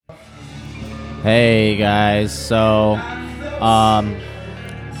Hey guys, so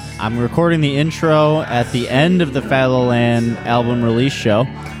I'm recording the intro at the end of the Fallowland album release show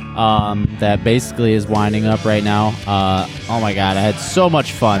that basically is winding up right now. Oh my god, I had so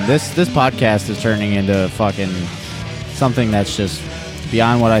much fun. This podcast is turning into fucking something that's just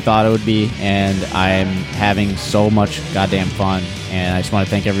beyond what I thought it would be, and I'm having so much goddamn fun. And I just want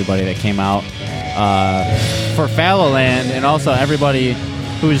to thank everybody that came out for Fallowland, and also everybody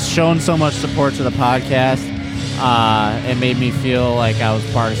who's shown so much support to the podcast. It made me feel like I was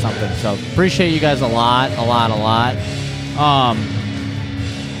part of something. So appreciate you guys a lot.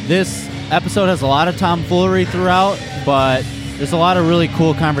 This episode has a lot of tomfoolery throughout, but there's a lot of really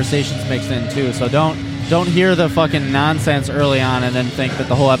cool conversations mixed in too. So don't hear the fucking nonsense early on and then think that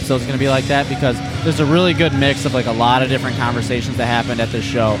the whole episode is going to be like that, because there's a really good mix of like a lot of different conversations that happened at this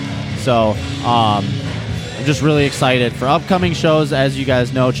show. So I'm just really excited for upcoming shows. As you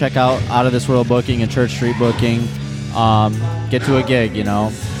guys know, check out Out of This World Booking and Church Street Booking. Get to a gig, you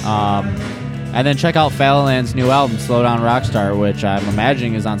know. And then check out Fallowland's new album, Slow Down Rockstar, which I'm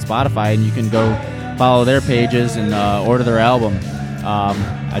imagining is on Spotify, and you can go follow their pages and order their album.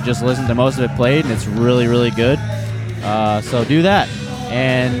 I just listened to most of it played, and it's really, really good. So do that.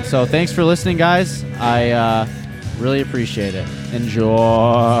 And so thanks for listening, guys. I really appreciate it. Enjoy.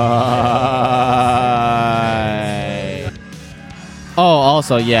 Oh,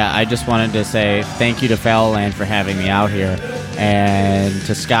 also, yeah, I just wanted to say thank you to Fallowland for having me out here, and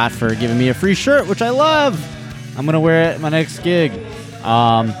to Scott for giving me a free shirt, which I love. I'm going to wear it at my next gig.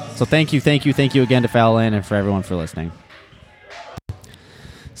 So thank you again to Fallowland, and for everyone for listening.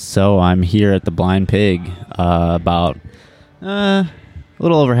 So I'm here at the Blind Pig, about a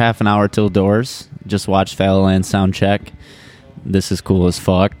little over half an hour till doors. Just watched Fallowland sound check. This is cool as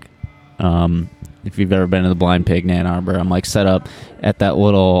fuck. If you've ever been to the Blind Pig in Ann Arbor, I'm like set up at that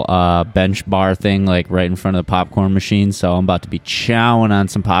little bench bar thing, like right in front of the popcorn machine. So I'm about to be chowing on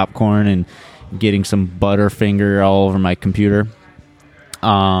some popcorn and getting some Butterfinger all over my computer.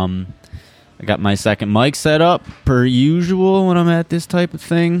 I got my second mic set up per usual when I'm at this type of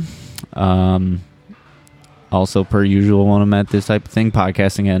thing. Also, per usual, when I'm at this type of thing,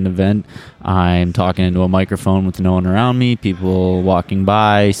 podcasting at an event, I'm talking into a microphone with no one around me. People walking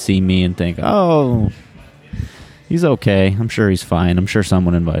by see me and think, oh, he's okay. I'm sure he's fine. I'm sure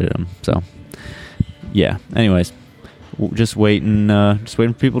someone invited him. So, yeah. Anyways, just waiting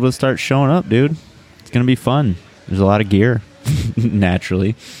for people to start showing up, dude. It's going to be fun. There's a lot of gear,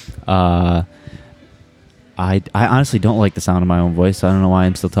 naturally. I honestly don't like the sound of my own voice. I don't know why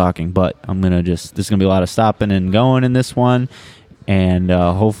I'm still talking, but there's going to be a lot of stopping and going in this one, and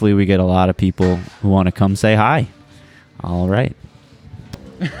hopefully we get a lot of people who want to come say hi. All right.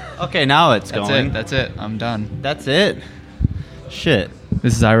 Okay, now it's going. That's it. I'm done. That's it. Shit.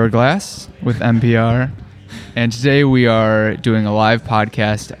 This is Ira Glass with NPR, and today we are doing a live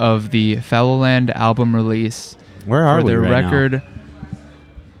podcast of the Fallowland album release. Where are we right record now?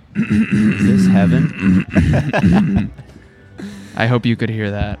 Is this heaven? I hope you could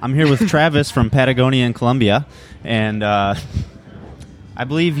hear that. I'm here with Travis from Patagonia in Colombia, and I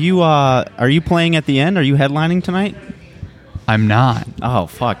believe you are you playing at the end? Are you headlining tonight? I'm not. Oh,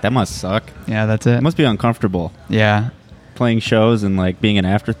 fuck. That must suck. Yeah, that's it. It must be uncomfortable. Yeah. Playing shows and like being an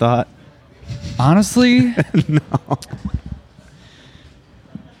afterthought. Honestly, No.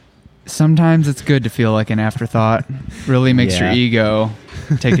 Sometimes it's good to feel like an afterthought. Really makes your ego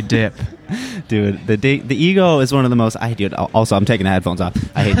take a dip. Dude, the ego is one of the most... Also, I'm taking the headphones off.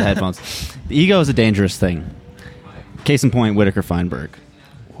 I hate the headphones. The ego is a dangerous thing. Case in point, Whitaker Feinberg.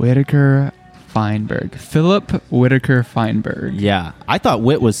 Philip Whitaker Feinberg. Yeah. I thought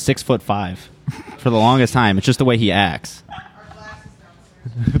Whit was 6'5" for the longest time. It's just the way he acts.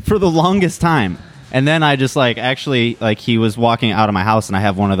 For the longest time. And then I just he was walking out of my house, and I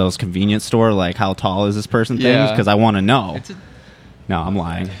have one of those convenience store, like, how tall is this person things, because I want to know. No, I'm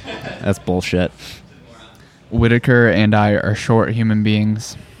lying. That's bullshit. Whitaker and I are short human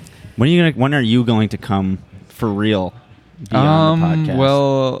beings. When are you going to come for real? Be on the podcast?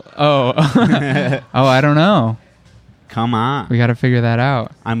 Well, I don't know. Come on. We got to figure that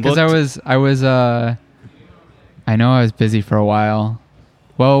out. Because I know I was busy for a while.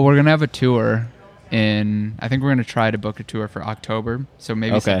 Well, we're going to have a tour I think we're going to try to book a tour for October. So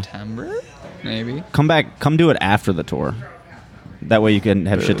maybe September? Maybe. Come do it after the tour. That way you can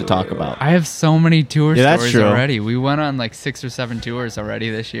have shit to talk about. I have so many tour stories true. already. We went on like 6 or 7 tours already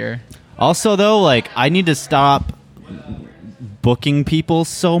this year. Also, though, like, I need to stop booking people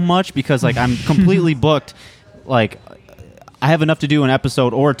so much, because like I'm completely booked. Like, I have enough to do an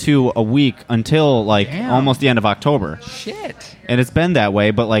episode or two a week until like Damn. almost the end of October. Shit. And it's been that way,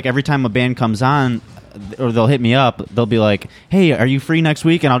 but like every time a band comes on, or they'll hit me up, they'll be like, hey, are you free next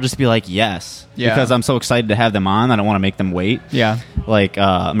week? And I'll just be like, yes. Yeah. Because I'm so excited to have them on. I don't want to make them wait. Yeah. Like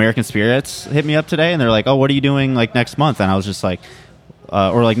American Spirits hit me up today, and they're like, oh, what are you doing like next month? And I was just like,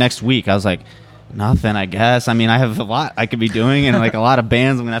 or like next week. I was like, nothing, I guess. I mean, I have a lot I could be doing, and like a lot of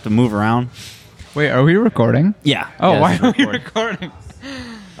bands I'm going to have to move around. Wait, are we recording? Yeah. Oh, yeah, why this are is we recording. recording?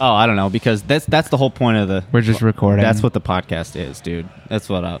 Oh, I don't know, because that's the whole point of the... We're just recording. That's what the podcast is, dude. That's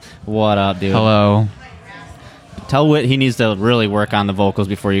what up. What up, dude? Hello. Tell Whit he needs to really work on the vocals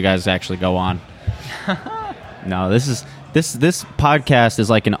before you guys actually go on. No, this podcast is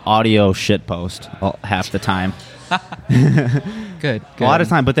like an audio shitpost half the time. Good. A lot of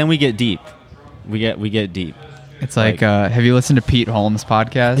time, but then we get deep. We get deep. It's like have you listened to Pete Holmes'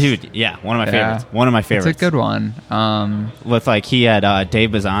 podcast? Dude, yeah, one of my favorites. One of my favorites. It's a good one. With like he had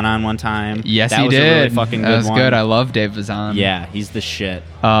Dave Bazan on one time. Yes, that he was did. A really fucking that good was one. good. I love Dave Bazan. Yeah, he's the shit.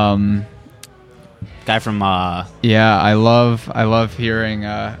 Guy from yeah, I love hearing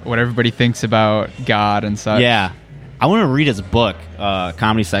what everybody thinks about God and such. yeah. I want to read his book,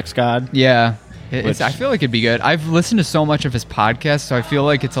 Comedy Sex God. Yeah. Which- I feel like it'd be good. I've listened to so much of his podcast, so I feel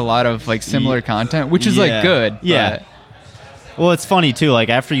like it's a lot of like similar content, which is like good. Yeah. but- Well, it's funny too. Like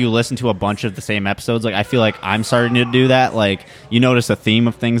after you listen to a bunch of the same episodes, like I feel like I'm starting to do that. Like you notice a theme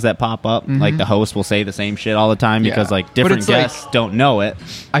of things that pop up. Like the host will say the same shit all the time because Yeah. like But different it's like- guests don't know it.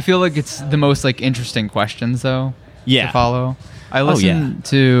 I feel like it's the most like interesting questions though. Yeah. To follow. I Oh, yeah. listen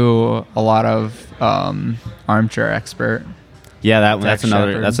to a lot of Armchair Expert. Yeah, Dax that's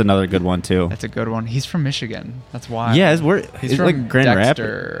Shepard. another good one too. That's a good one. He's from Michigan. That's why. Yeah, He's it's from like Grand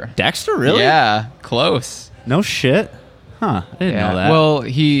Dexter. Rapids. Dexter, really? Yeah, close. No shit. Huh? I didn't know that. Well,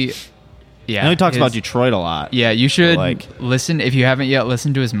 he. Yeah. I know he talks his- about Detroit a lot. Yeah, you should like- listen if you haven't yet.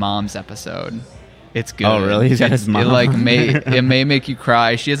 Listen to his mom's episode. It's good. Oh, really? He's got his mom? It like it may make you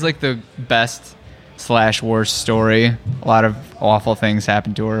cry. She has like the best / worst story. A lot of awful things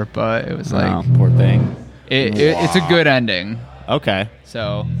happened to her, but it was like Oh, poor thing. it's a good ending. Okay.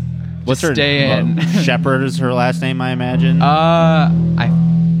 So What's just her stay in. Shepherd is her last name, I imagine. I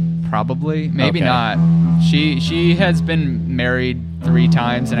probably maybe Okay. not. She has been married 3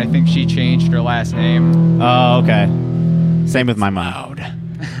 times, and I think she changed her last name. Oh, okay. Same with my mom.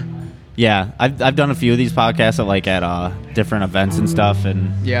 Yeah, I've done a few of these podcasts at different events and stuff,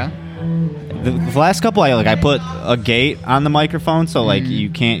 and Yeah. the last couple I put a gate on the microphone so like you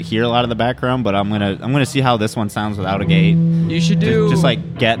can't hear a lot of the background, but I'm gonna see how this one sounds without a gate. You should do Just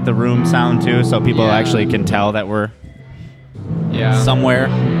like get the room sound too, so people Yeah. actually can tell that we're yeah. somewhere.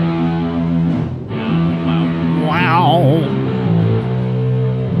 Wow.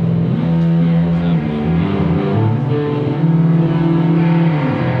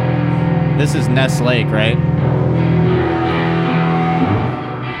 This is Ness Lake, right?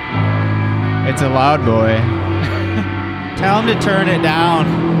 It's a loud boy. Tell him to turn it down.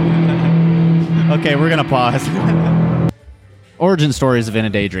 Okay, we're gonna pause. Origin stories of In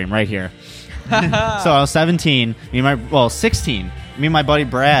a Daydream right here. So I was 17. 16. Me and my buddy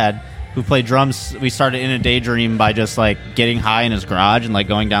Brad, who played drums, we started In a Daydream by just like getting high in his garage and like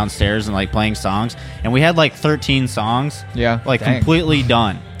going downstairs and like playing songs. And we had like 13 songs. Yeah, Like dang. completely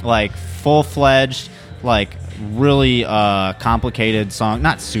done. Like full-fledged, like really complicated song.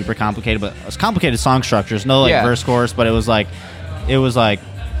 Not super complicated, but it was complicated song structures. No like Yeah. verse chorus, but it was like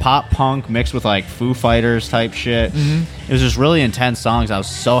pop punk mixed with like Foo Fighters type shit. Mm-hmm. It was just really intense songs. I was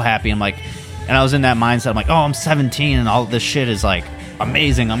so happy. And I was in that mindset. I'm like, oh, I'm 17 and all this shit is like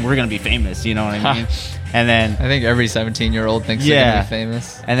amazing. We're gonna be famous. You know what I mean? And then I think every 17-year-old thinks they're Yeah. gonna be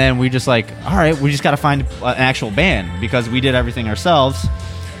famous. and then we just like, all right, we just got to find an actual band because we did everything ourselves.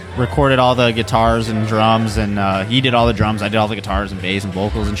 Recorded all the guitars and drums, and he did all the drums. I did all the guitars and bass and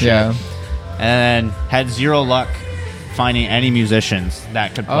vocals and shit. Yeah. And had zero luck finding any musicians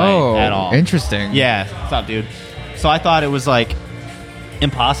that could play at all. Interesting. Yeah, what's up, dude? So I thought it was like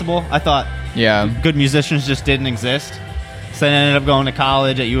impossible. I thought Yeah. good musicians just didn't exist. So then I ended up going to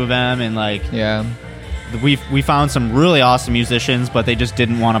college at U of M, and like Yeah. we found some really awesome musicians, but they just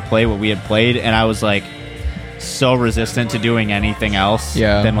didn't want to play what we had played, and I was like so resistant to doing anything else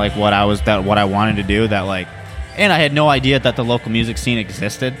than like what I wanted to do. That like, and I had no idea that the local music scene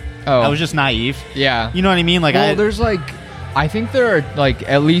existed. Oh. I was just naive. Yeah. You know what I mean? Like, Well, there's like, I think there are like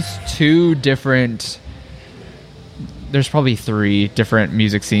at least 2 different. There's probably 3 different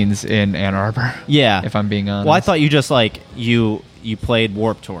music scenes in Ann Arbor. yeah. If I'm being honest. Well, I thought you just like you played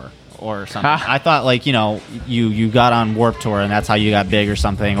Warped Tour, or something. I thought like, you know, you got on Warped Tour and that's how you got big or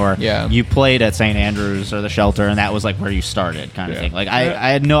something, or you played at St. Andrews or the Shelter and that was like where you started kind of thing. Like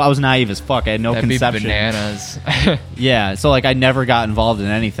I was naive as fuck. I had no conception. Be bananas. Yeah, so like I never got involved in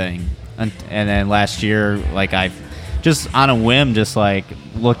anything, and then last year like I just on a whim just like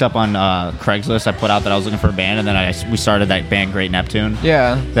looked up on Craigslist. I put out that I was looking for a band, and then we started that band Great Neptune.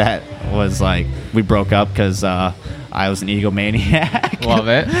 Yeah, that was like we broke up because I was an egomaniac. Love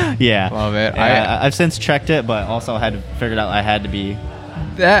it. Yeah, love it. I've since checked it, but also had figured out I had to be.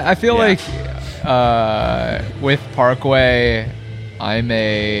 That I feel like with Parkway, I'm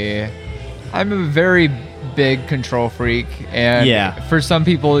a very big control freak, and for some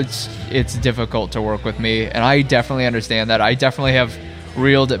people it's difficult to work with me, and I definitely understand that. I definitely have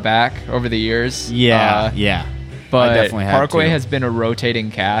reeled it back over the years. But Parkway has been a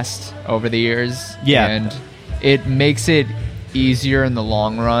rotating cast over the years, and it makes it easier in the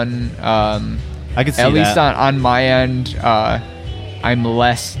long run. I could see at least on my end, I'm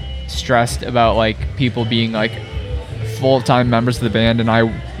less stressed about like people being like full-time members of the band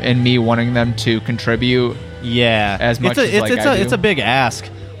and me wanting them to contribute as much as I do. It's a big ask.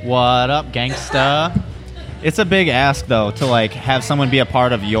 What up, gangsta? It's a big ask though to like have someone be a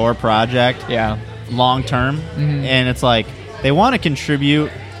part of your project long term. And it's like they want to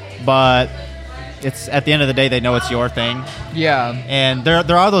contribute, but it's at the end of the day they know it's your thing. And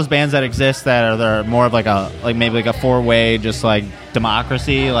there are those bands that exist that are more of like maybe like a four-way just like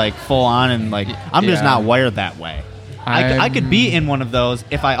democracy, like full on, and like I'm just not wired that way. I could be in one of those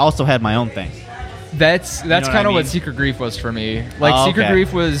if I also had my own thing. That's kind of what Secret Grief was for me. Like Secret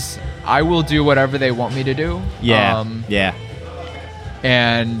Grief was, I will do whatever they want me to do.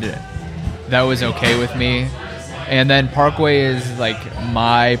 And that was okay with me. And then Parkway is like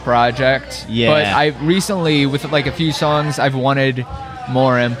my project. But I recently, with like a few songs, I've wanted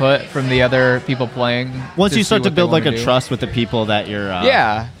more input from the other people playing. Once you start to build like a trust with the people that you're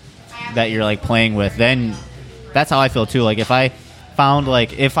that you're like playing with, then that's how I feel too. Like if I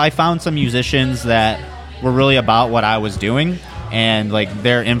found some musicians that were really about what I was doing, and like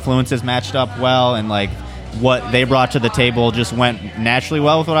their influences matched up well, and like what they brought to the table just went naturally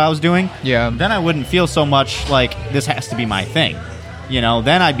well with what I was doing, then I wouldn't feel so much like this has to be my thing. You know,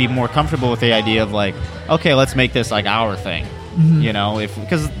 then I'd be more comfortable with the idea of like, okay, let's make this like our thing. You know,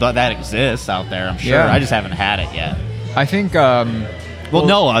 because that exists out there, I'm sure. I just haven't had it yet. I think well,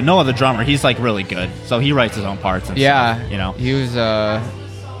 Noah, the drummer, he's like really good, so he writes his own parts and stuff, you know. He was I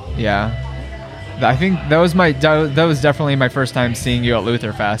think that was definitely my first time seeing you at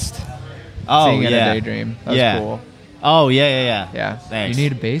Lutherfest. Seeing it at Daydream. That was cool. Oh, yeah. Thanks. You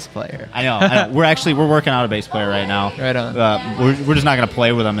need a bass player. I know. We're working out a bass player right now. Right on. We're just not going to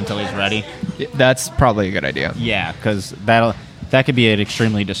play with him until he's ready. That's probably a good idea. Yeah, because that could be an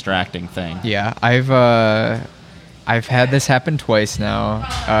extremely distracting thing. Yeah, I've had this happen twice now.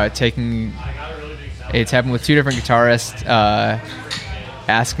 It's happened with two different guitarists,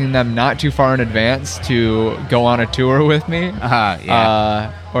 asking them not too far in advance to go on a tour with me.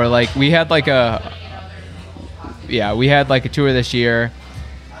 Or like we had like a tour this year,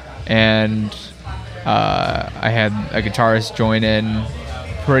 and I had a guitarist join in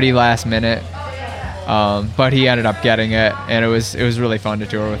pretty last minute, but he ended up getting it, and it was really fun to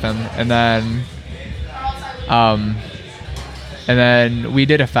tour with him. And then we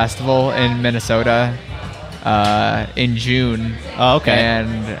did a festival in Minnesota in June. Oh, okay.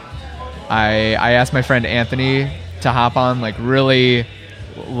 And I asked my friend Anthony to hop on like really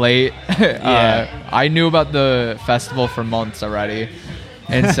late. I knew about the festival for months already,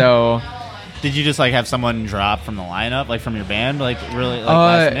 and so. Did you just like have someone drop from the lineup, like from your band, like really like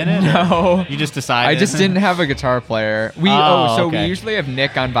last minute? No, you just decided. I just didn't have a guitar player. We usually have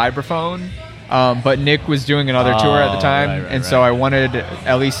Nick on vibraphone, but Nick was doing another tour at the time, so I wanted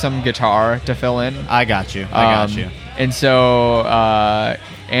at least some guitar to fill in. I got you. And so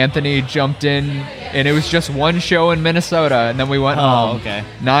Anthony jumped in, and it was just one show in Minnesota, and then we went home.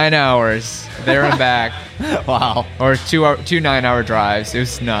 9 hours there and back. Wow. Or two 9-hour drives. It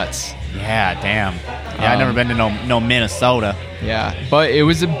was nuts. Yeah, damn. Yeah, I've never been to no Minnesota. Yeah, but it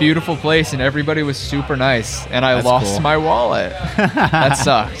was a beautiful place, and everybody was super nice, and I lost my wallet. That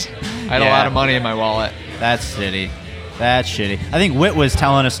sucked. I had a lot of money in my wallet. That's shitty. I think Whit was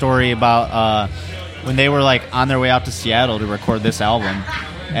telling a story about when they were like on their way out to Seattle to record this album,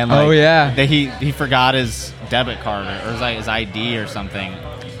 and like, he forgot his debit card or his ID or something.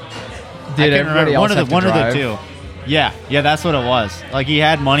 Did everybody else have to drive? One of the two. Yeah, that's what it was. Like he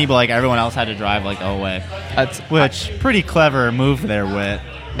had money, but like everyone else had to drive like the whole way. Which pretty clever move there, Whit.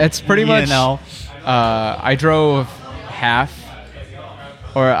 It's pretty much. I drove half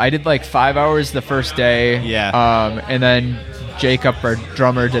or I did like 5 hours the first day. Yeah. And then Jacob, our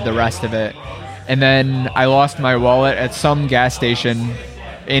drummer, did the rest of it. And then I lost my wallet at some gas station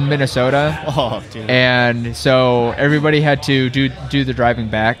in Minnesota. Oh, dude. And so everybody had to do the driving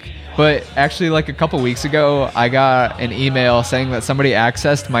back. But actually, like a couple weeks ago, I got an email saying that somebody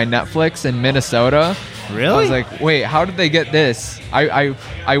accessed my Netflix in Minnesota. Really? I was like, wait, how did they get this? I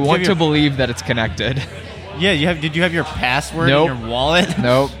want to believe that it's connected. Yeah, did you have your password Nope. in your wallet?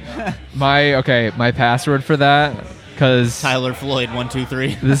 Nope. My password for that, because Tyler Floyd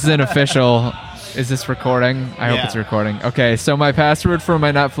 123. this is an official. Is this recording? I hope it's recording. Okay, so my password for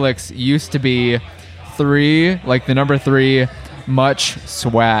my Netflix used to be 3, like the number 3, much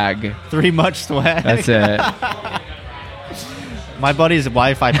swag. 3 much swag. That's it. My buddy's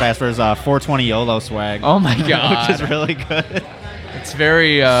Wi-Fi password is 420 YOLO swag. Oh my god, which is really good. It's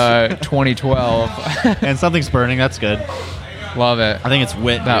very 2012. And something's burning. That's good. Love it. I think it's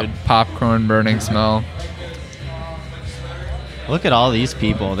wit, That dude. popcorn burning smell. Look at all these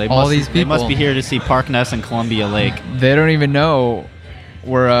people. They must be here to see Park Ness and Columbia Lake. They don't even know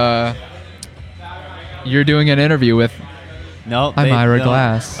you're doing an interview with. Nope. I'm Ira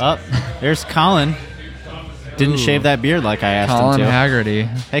Glass. Oh, there's Colin. Didn't shave that beard like I asked Colin him to. Haggerty.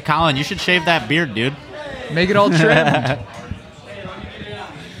 Hey, Colin, you should shave that beard, dude. Make it all trimmed.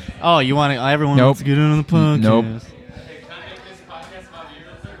 Oh, you want to? Everyone Nope. wants to get on the podcast.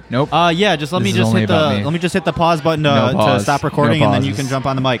 Nope. Yeah, just let This me is just only hit about me. let me just hit the pause button No to pause. stop recording, No and then you pauses. can jump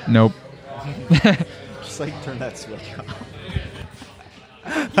on the mic. Nope. Just like turn that switch off.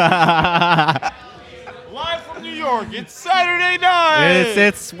 Live from New York, it's Saturday night.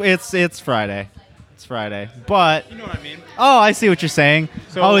 It's Friday. It's Friday, but You know what I mean. oh, I see what you're saying.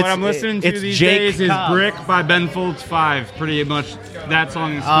 So oh, what it's, I'm listening to it's these Jake days is Cobb. "Brick" by Ben Folds 5. Pretty much that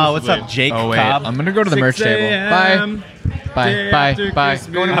song. What's up, Jake Oh wait, Cobb? I'm gonna go to the merch table. Bye. Bye. Going to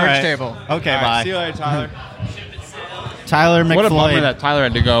the All merch right. table. Okay, All right, bye. see you later, Tyler. Tyler McFloyd. What a bummer that Tyler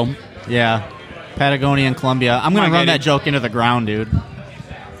had to go. Yeah, Patagonia and Columbia. I'm gonna Come on, run Katie. that joke into the ground, dude.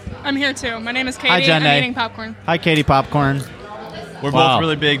 I'm here too. My name is Katie. Hi, Jenna. I'm eating popcorn. Hi, Katie Popcorn. We're Wow. both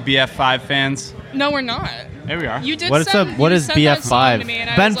really big BF5 fans. No, we're not. Here we are. You did. What is send, up? What you is sent that song BF5? to me, and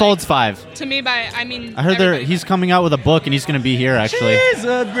I Ben was Folds like, 5. To me, I mean. I heard he's coming out with a book and he's gonna be here actually.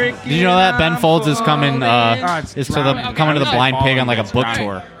 Did you know that Ben Folds is coming? Is to the Okay. coming to the Blind Pig on like a book Right.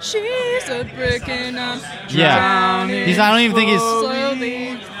 tour. She's a brick and I'm Yeah, drowning he's. I don't even think he's.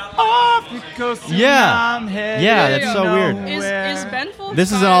 slowly. Yeah, yeah, that's so weird. Is Ben Folds?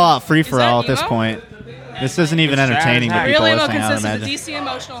 This is an all-out free for all at this point. This isn't even It's entertaining to jazz. people Really, no, listening. I consists of imagine. the DC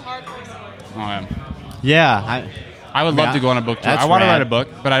emotional hardcore. Oh, yeah. Yeah, I would love to go on a book tour. That's I want to rad. write a book,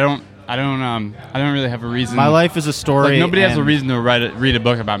 but I don't really have a reason. my life is a story. Like nobody has a and- reason to read a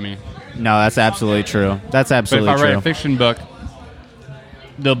book about me. No, that's absolutely true. That's But if absolutely I write a true. fiction book,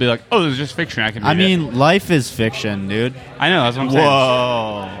 they'll be like, "Oh, it's just fiction. I can read I it." mean, life is fiction, dude. I know that's what I'm saying.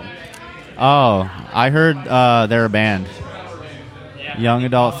 Whoa. Oh, I heard they're a band. Young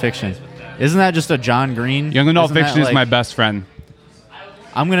adult fiction. Isn't that just a John Green? Young adult Isn't that fiction is like- my best friend.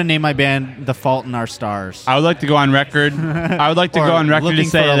 I'm gonna name my band The Fault in Our Stars. I would like to go on record. I would like to Or go on record Looking to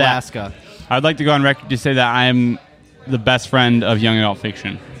say for that. Alaska. I would like to go on record to say that I am the best friend of young adult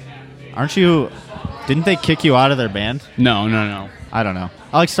fiction. Aren't you? Didn't they kick you out of their band? No, no, no. I don't know.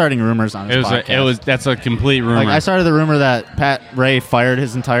 I like starting rumors on this podcast. That's a complete rumor. Like I started the rumor that Pat Ray fired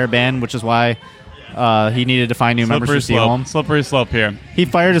his entire band, which is why he needed to find new members slippery for Steel Home. slope. Slippery slope here. He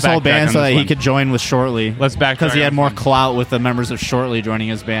fired his whole Backtrack band on so this that he one. could join with Shortly. Let's backtrack because he on had this more one. clout with the members of Shortly joining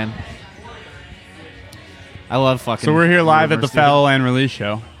his band. I love fucking. So we're here live at the rumors, dude. Fallow Land release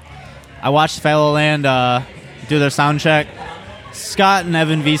show. I watched Fallow Land do their sound check. Scott and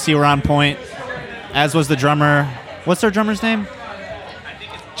Evan VC were on point, as was the drummer. What's their drummer's name?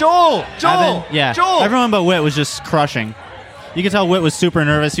 Joel. Evan? Yeah. Everyone but Whit was just crushing. You could tell Whit was super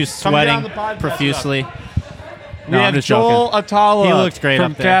nervous. He was Come get sweating on the podcast profusely. We No, I'm have just Joel joking. Atala. He looked great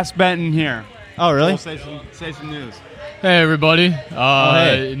from up there. Cass Benton here. Oh, really? Say some news. Hey everybody!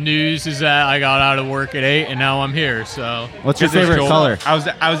 hey. News is that I got out of work at 8 and now I'm here. So What's your Is this favorite Joel? color?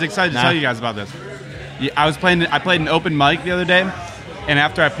 I was excited to Nah. tell you guys about this. I played an open mic the other day, and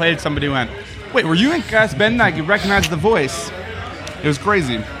after I played, somebody went, "Wait, were you in Cass Benton? I could recognize the voice." It was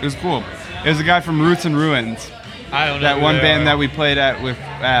crazy. It was cool. It was a guy from Roots and Ruins. I don't know That who one they band are. that we played at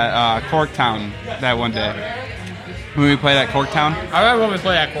Corktown that one day. When we played at Corktown, I remember when we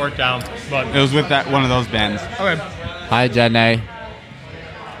played at Corktown, but it was with that one of those bands. okay. Hi, Jenny.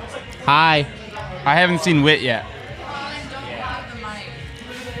 Hi. I haven't seen Wit yet.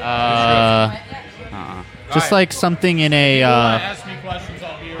 Just like something in a Ask me questions,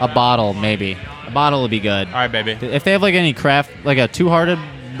 I'll be a bottle, maybe. A bottle would be good. All right, baby. If they have like any craft, like a Two-Hearted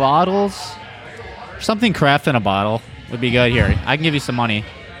bottles, something craft in a bottle would be good. Here, I can give you some money.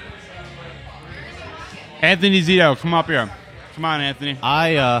 Anthony Zito, come up here. Come on, Anthony. I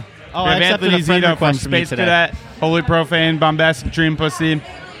we have accepted Anthony a friend Zito from request from you Space today. Cadet, Holy Profane, Bombastic Dream Pussy,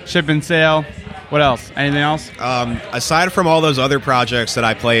 Ship and Sail. What else? Anything else? Aside from all those other projects that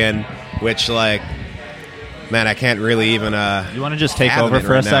I play in, which like, man, I can't really even. You want to just take fathom over it for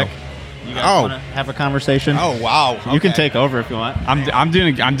right a sec? now. You guys want to have a conversation? Oh wow! You can Okay. take over if you want. I'm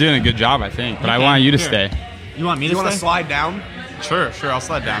doing a good job, I think, but I want you to stay. You want me to You want to stay? slide down? Sure, I'll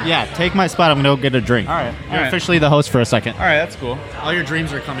slide down. Yeah, take my spot. I'm gonna go get a drink. All right. You're All right. officially the host for a second. All right, that's cool. All your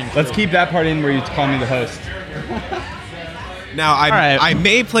dreams are coming. Let's keep that part in where you call me the host. Now All right. I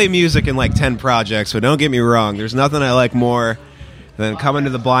may play music in like 10 projects, but don't get me wrong. There's nothing I like more than coming to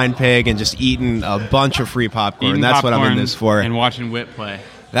the Blind Pig and just eating a bunch of free popcorn. Eating That's what I'm in popcorn this for. And watching Wit play.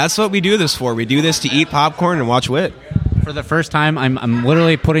 That's what we do this for. We do this to eat popcorn and watch Wit. For the first time, I'm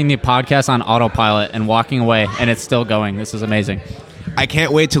literally putting the podcast on autopilot and walking away, and it's still going. This is amazing. I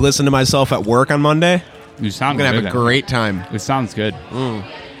can't wait to listen to myself at work on Monday. You sound I'm gonna good. have a great time. It sounds good.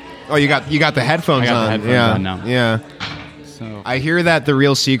 Oh, you got the headphones I got the on. headphones yeah, on now. Yeah. So I hear that the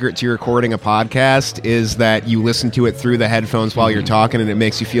real secret to recording a podcast is that you listen to it through the headphones while you're talking, and it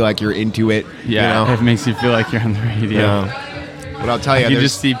makes you feel like you're into it. yeah, You know? it makes you feel like you're on the radio. Yeah. But I'll tell you, You there's-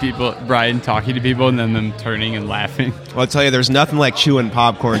 just see people, Brian talking to people, and then them turning and laughing. I'll tell you, there's nothing like chewing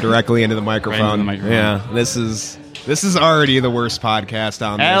popcorn directly into the microphone. the microphone. Yeah, this is already the worst podcast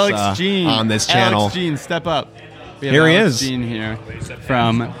on Alex Jean on this channel. Alex Jean, step up. We have Here he Alex is. Jean here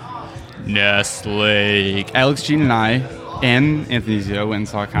from Nest Lake. Alex Jean and I and Anthony Zito went and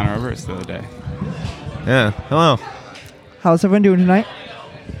saw Conor Oberst the other day. Yeah. Hello. How's everyone doing tonight?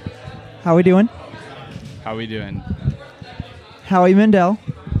 How we doing? How we doing? Howie Mandel.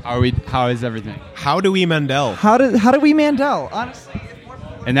 How is everything? How do we Mendel? How did we Mandel? Honestly,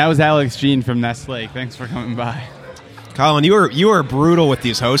 And that was Alex Jean from Nest Lake. Thanks for coming by. Colin, you are brutal with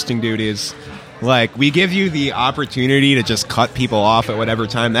these hosting duties. Like, we give you the opportunity to just cut people off at whatever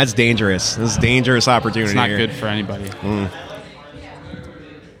time. That's dangerous. This is a dangerous opportunity. It's not here. good for anybody.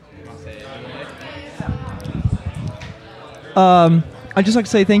 I'd just like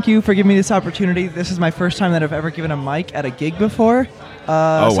to say thank you for giving me this opportunity. This is my first time that I've ever given a mic at a gig before. So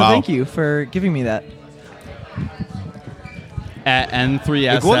wow. thank you for giving me that. At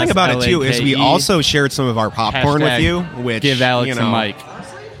N3SS. The cool thing about it too is we LAKE, also shared some of our popcorn with hashtag you, which give Alex you know, a mic.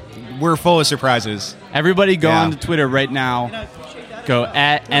 We're full of surprises. Everybody go Yeah. on to Twitter right now. Go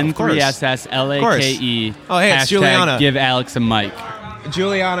at N3SS LAKE. Oh, hey, it's hashtag Juliana. Give Alex a mic.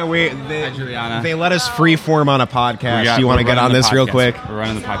 Juliana, Hi, Juliana. they let us freeform on a podcast. Do you want to We're get on running the this real podcast. quick? We're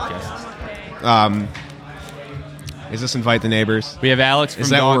running the podcast. Is this Invite the Neighbors? We have Alex from Is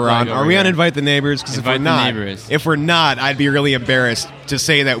that what we're on? Dogleg Are over we on here. Invite the Neighbors? Because Invite the Neighbors. if we're not, I'd be really embarrassed to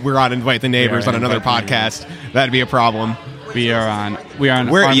say that we're on Invite the Neighbors are on another Invite the podcast. That'd be a problem. We are on. We are on.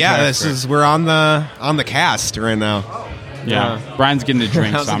 We're Farm we're on the cast right now. Yeah. Brian's getting a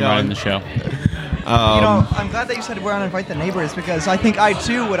drink, How's so it I'm going? running the show. I'm glad that you said we're on Invite the Neighbors because I think I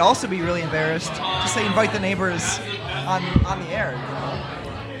too would also be really embarrassed to say Invite the Neighbors on the air. You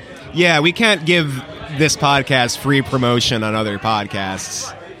know? Yeah, we can't give this podcast free promotion on other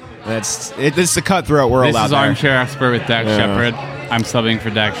podcasts. This is a cutthroat world This out is there. Armchair Expert with Dak Yeah. Shepard. I'm subbing for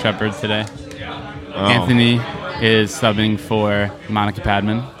Dak Shepard today. Oh. Anthony is subbing for Monica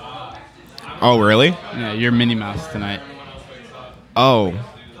Padman. Oh, really? Yeah, you're Minnie Mouse tonight. Oh.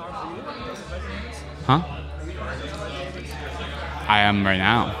 Huh? I am right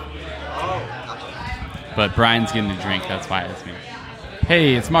now. But Brian's getting a drink, that's why it's me.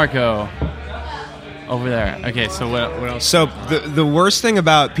 Hey, it's Marco. Over there. Okay, so what else? So the worst thing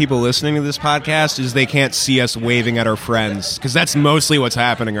about people listening to this podcast is they can't see us waving at our friends because that's mostly what's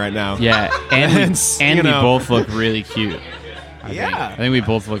happening right now. Yeah, and It's, we you know. both look really cute. I Yeah. think we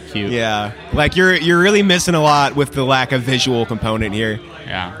both look cute. Yeah, like you're really missing a lot with the lack of visual component here.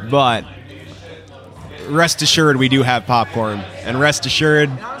 Yeah. But rest assured, we do have popcorn, and rest assured,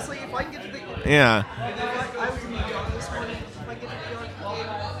 Honestly, if I can get to the yeah.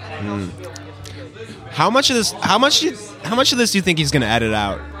 How much of this do you think he's going to edit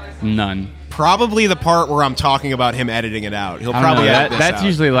out? None. Probably the part where I'm talking about him editing it out. He'll I don't probably know, edit this that's out.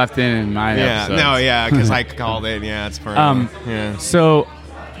 usually left in my yeah. episodes. No, yeah, because I called it. Yeah, it's part of it. Yeah. So,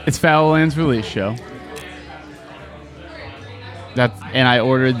 it's Fallowland's release show. And I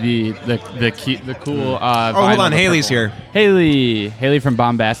ordered the cool. Oh, hold on, vinyl, the Haley's purple. here. Haley from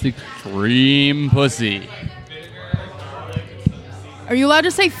Bombastic Dream Pussy. Are you allowed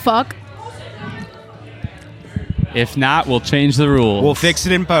to say fuck? If not, we'll change the rules. We'll fix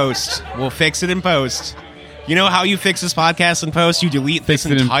it in post. You know how you fix this podcast in post? You delete this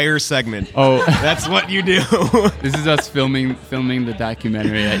entire segment. Oh, that's what you do. This is us filming the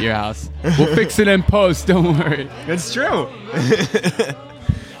documentary at your house. We'll fix it in post. Don't worry. It's true.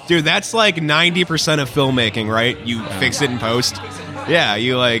 Dude, that's like 90% of filmmaking, right? You fix it in post. Yeah,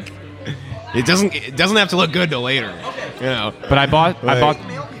 you like it doesn't have to look good till later. You know. But I bought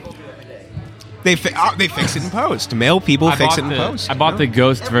They fix it in post. Male people fix it in post. I bought the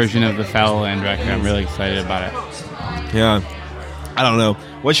Ghost version of the Fallowland record. I'm really excited about it. Yeah. I don't know.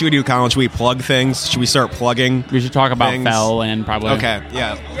 What should we do, Colin? Should we plug things? Should we start plugging? We should talk about things? Fallowland probably. Okay,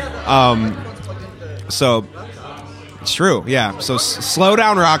 yeah. So it's true, yeah. So Slow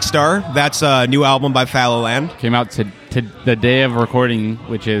Down Rockstar. That's a new album by Fallowland. Came out to the day of recording,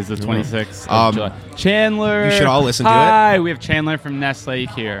 which is the 26th of July. Chandler. You should all listen to it. Hi, we have Chandler from Nestlake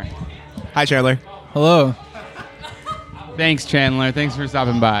here. Hi, Chandler. Hello. Thanks, Chandler. Thanks for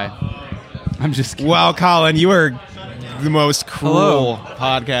stopping by. I'm just kidding. Well, Colin, you are the most cruel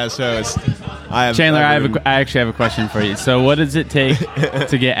podcast host I have. Chandler, I actually have a question for you. So, what does it take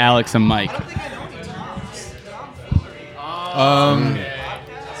to get Alex a mic?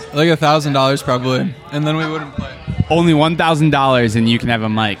 Like $1,000 probably, and then we wouldn't play. Only $1,000 and you can have a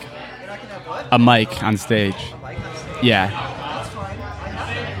mic. A mic on stage. Yeah.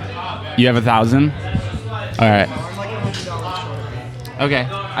 You have 1,000? All right. Okay.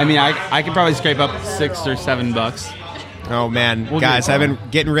 I mean, I could probably scrape up $6 or $7. Oh man, guys, I've been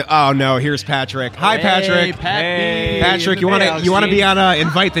getting. Oh no, here's Patrick. Hi, Patrick. Hey, Patrick, you want to be on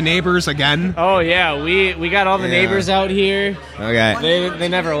Invite the Neighbors again? Oh yeah, we got all the neighbors out here. Okay. They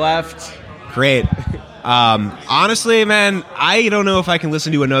never left. Great. Honestly, man, I don't know if I can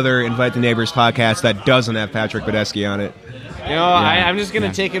listen to another Invite the Neighbors podcast that doesn't have Patrick Badesky on it. You know, I'm just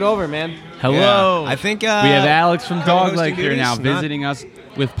gonna take it over, man. Hello. Yeah, I think we have Alex from Dogleg here now visiting us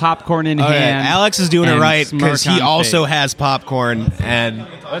with popcorn in hand. Alex is doing it right because he also has popcorn. And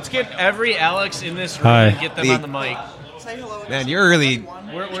let's get every Alex in this room and get them on the mic. Say hello. Man, you're really.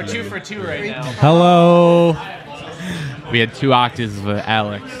 We're 2 for 2 right now. Hello. We had 2 octaves of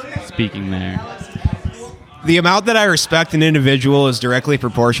Alex speaking there. The amount that I respect an individual is directly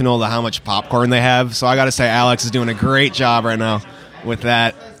proportional to how much popcorn they have. So I got to say, Alex is doing a great job right now with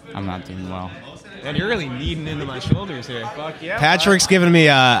that. I'm not doing well. And you're really kneading into my shoulders here. Fuck yeah. Patrick's giving me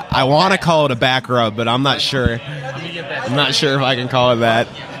I want to call it a back rub, but I'm not sure. I'm not sure if I can call it that.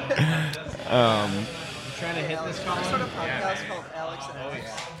 Trying to hit this column.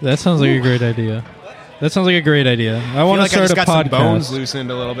 That sounds like a great idea. I want to start a podcast. Some bones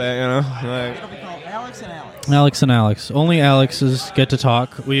loosened a little bit, you know. It'll be called Alex and Alex. Alex and Alex. Only Alexes get to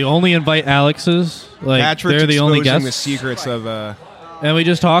talk. We only invite Alexes. Like Patrick's they're the only exposing guests. the secrets of. And we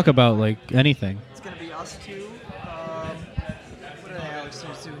just talk about like anything. It's gonna be us two. What are Alex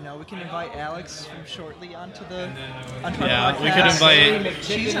do? No, we can invite Alex from shortly onto the. Onto our podcast. we could invite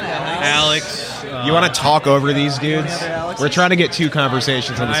She's an Alex. Alex. You want to talk over these dudes? Any other Alexes? We're trying to get 2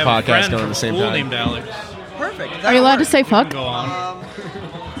 conversations on this podcast going at the same time. named Alex. Perfect. Are you allowed to say fuck? Go on.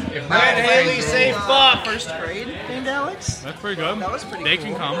 Haley, say fuck. First grade named Alex. That's pretty good. That was pretty They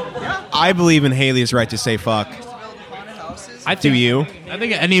cool. can come. Yeah. I believe in Haley's right to say fuck. Used to build haunted houses. Do you? I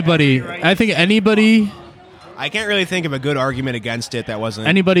think anybody. I can't really think of a good argument against it that wasn't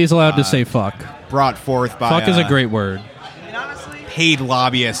Anybody's allowed to say fuck. brought forth by Fuck is a great word. I mean, honestly, paid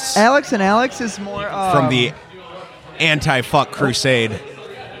lobbyists Alex and Alex is more from the anti-fuck crusade.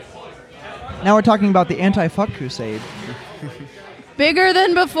 Now we're talking about the anti-fuck crusade. Bigger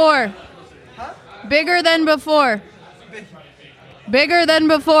than before. Bigger than before. Bigger than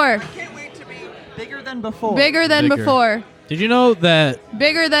before. Can't wait to be bigger than before. Bigger than Bigger. before. Did you know that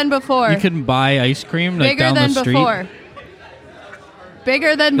Bigger than before. you can buy ice cream like Bigger down than the street? before.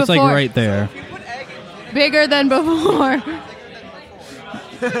 Bigger than It's before. like right there. Bigger than before.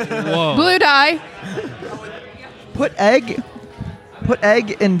 Whoa. Blue dye. Put egg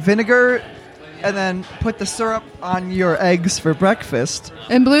in vinegar, and then put the syrup on your eggs for breakfast.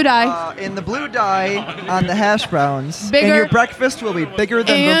 And blue dye. In the blue dye on the hash browns. Bigger- And your breakfast will be bigger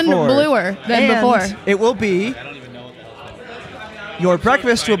than and before. bluer than And before. It will be. Your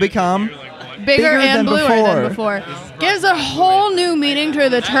breakfast will become Bigger and than bluer before. than before. Gives a whole new meaning to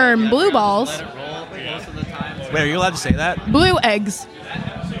the term blue balls. Wait, are you allowed to say that? Blue eggs.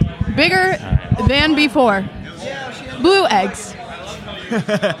 Bigger than before. Blue eggs.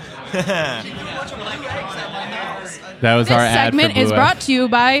 That was This our ad segment for is Blue brought to you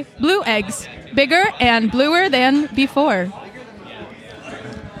by Blue Eggs. Bigger and bluer than before.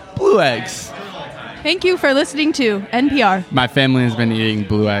 Blue eggs. Thank you for listening to NPR. My family has been eating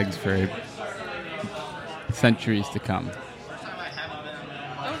blue eggs for centuries to come. Don't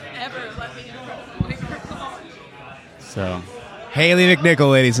ever let me in front of the microphone. So, Haley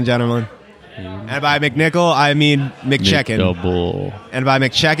McNichol, ladies and gentlemen. And by McNichol, I mean McChecken. McDouble. And by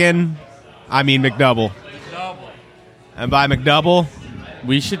McChecken, I mean McDouble. And by McDouble,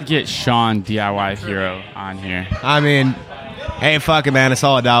 We should get Sean DIY Hero on here. I mean, hey, fuck it, man. It's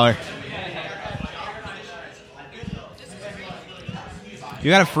all $1. You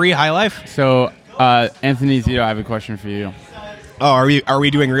got a free High Life? So, Anthony Zito, I have a question for you. Oh, are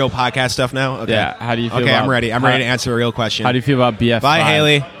we doing real podcast stuff now? Okay. Yeah. How do you feel? Okay, about, I'm ready. I'm ready to answer a real question. How do you feel about BF5? Bye,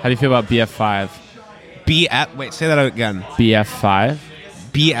 Haley. How do you feel about BF5? Wait, say that again. BF5?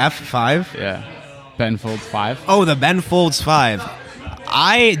 BF5? Yeah. Ben Folds 5? Oh, the Ben Folds 5.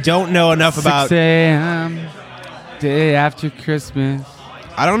 I don't know enough about... 6 a.m., day after Christmas.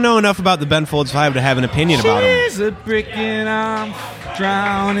 I don't know enough about the Ben Folds 5 to have an opinion about him. She's a brick and I'm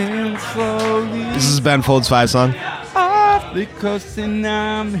drowning slowly. This is Ben Folds 5 song. Off the coast and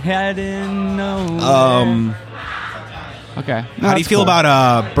I'm heading nowhere. Okay. No, How do you feel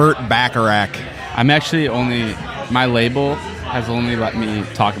about Burt Bacharach? I'm actually my label has only let me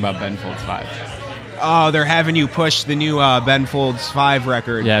talk about Ben Folds 5. Oh, they're having you push the new Ben Folds 5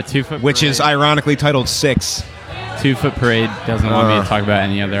 record. Yeah, 2 Foot which Parade. is ironically titled 6. 2 Foot Parade doesn't want me to talk about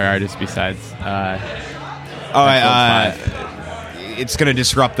any other artists besides it's going to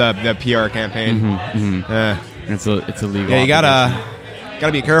disrupt the PR campaign. It's illegal. Yeah, you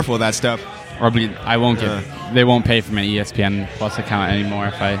gotta be careful with that stuff. Or I won't get. They won't pay for my ESPN Plus account anymore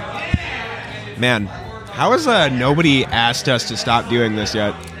if I. Man, how has nobody asked us to stop doing this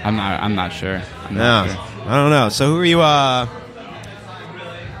yet? I'm not sure. I'm No, not sure. I don't know. So who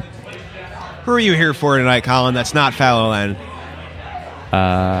are you here for tonight, Colin? That's not Fallow Land.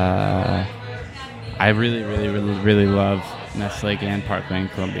 I really, really, really, really love Nestlake and Parkway in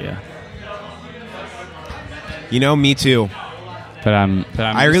Columbia. You know, me too. But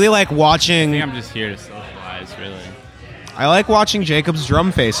I really like watching. I think I'm just here to socialize, really. I like watching Jacob's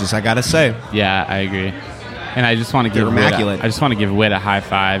drum faces. I gotta say. Yeah, I agree. And I just want to give They're immaculate. I just want to give Whit a high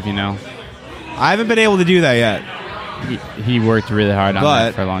five. You know. I haven't been able to do that yet. He worked really hard on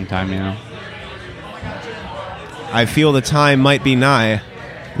that for a long time. You know. I feel the time might be nigh.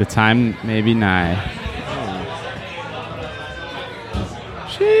 The time may be nigh.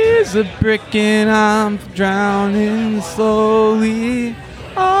 She's a brick and I'm drowning slowly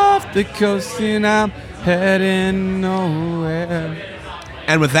off the coast and I'm heading nowhere.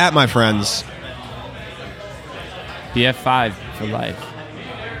 And with that, my friends, BF5 for life.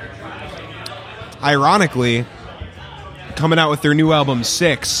 Ironically, coming out with their new album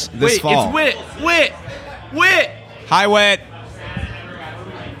 6 this fall. It's Whit! Hi, Whit.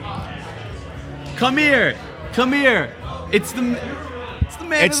 Come here! It's the man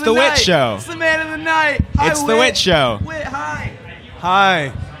It's of the the Whit night. Show. It's the man of the night. Hi, It's the Whit Show. Whit, hi.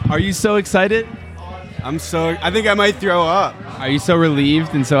 Hi. Are you so excited? I think I might throw up. Are you so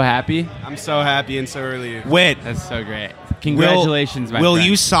relieved and so happy? I'm so happy and so relieved. Whit. That's so great. Congratulations, my Will friend.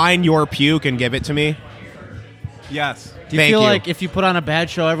 you sign your puke and give it to me? Yes. Do you feel like if you put on a bad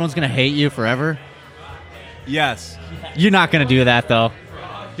show, everyone's going to hate you forever? Yes. You're not going to do that, though.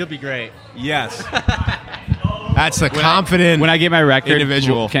 You'll be great. Yes. That's a confident when I get my record,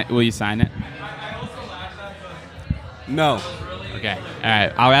 individual. Will you sign it? No. Okay. All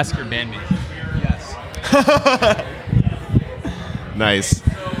right. I'll ask your bandmate. Yes. Nice.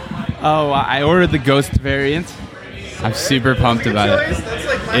 Oh, I ordered the Ghost variant. I'm super pumped about it.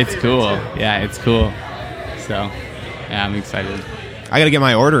 It's cool. Yeah, it's cool. So, yeah, I'm excited. I got to get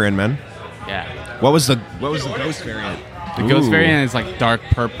my order in, man. Yeah. What was the Ghost variant? The Ghost Ooh. variant is like dark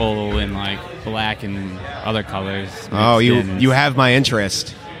purple and like black and other colors. Oh, mixed in. you have my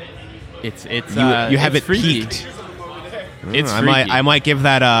interest. It's You have it's it freaky. peaked. It's I might give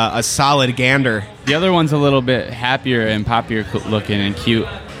that a solid gander. The other one's a little bit happier and poppier looking and cute.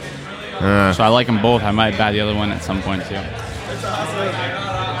 So I like them both. I might buy the other one at some point too.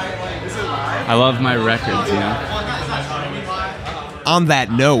 I love my records, you know. On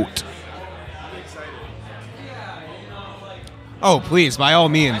that note, oh please, by all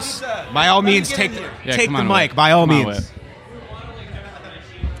means, take the come on, mic. Whit. By all Come on, means. Whit.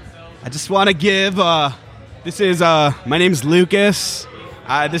 I just want to give. This is my name's Lucas.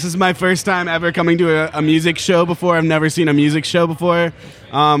 This is my first time ever coming to a music show before. I've never seen a music show before,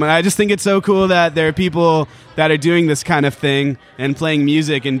 and I just think it's so cool that there are people that are doing this kind of thing and playing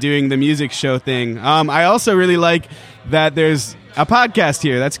music and doing the music show thing. I also really like that there's a podcast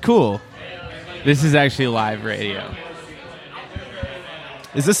here. That's cool. This is actually live radio.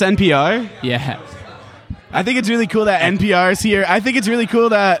 Is this NPR? Yeah. I think it's really cool that NPR is here. I think it's really cool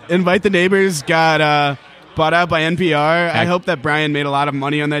that Invite the Neighbors got bought out by NPR. I Act- hope that Brian made a lot of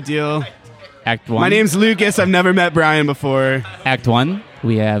money on that deal. Act 1. My name's Lucas. I've never met Brian before. Act 1.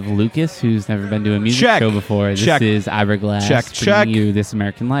 We have Lucas, who's never been to a music Check. show before. This Check. is Iberglass Check. bringing you This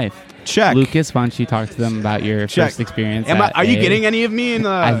American Life. Check. Lucas, why don't you talk to them about your first experience? Are you getting any of me in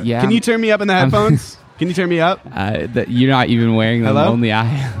the? Yeah. Can you turn me up in the headphones? Can you turn me up? You're not even wearing them. Hello? Only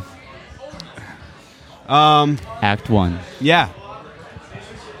I am. Act 1. Yeah.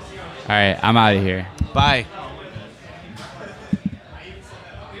 All right, I'm out of here. Bye.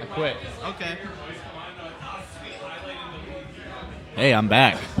 I quit. Okay. Hey, I'm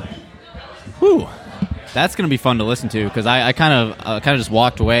back. Whew. That's gonna be fun to listen to because I kind of just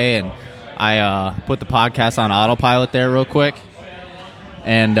walked away and I put the podcast on autopilot there real quick,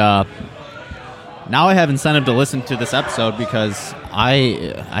 and now I have incentive to listen to this episode because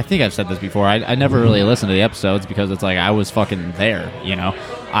I think I've said this before. I never really listened to the episodes because it's like I was fucking there, you know.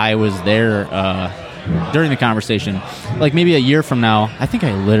 I was there during the conversation. Like maybe a year from now, I think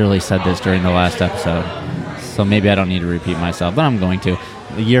I literally said this during the last episode, so maybe I don't need to repeat myself, but I'm going to.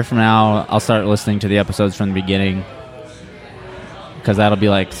 A year from now, I'll start listening to the episodes from the beginning because that'll be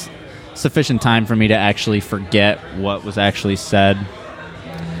like sufficient time for me to actually forget what was actually said.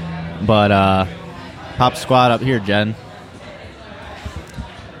 But pop squad up here, Jen.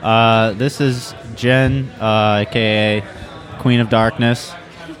 This is Jen, aka Queen of Darkness.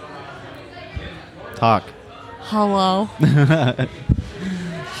 Talk. Hello.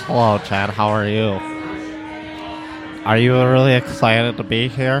 Hello, Chad. How are you? Are you really excited to be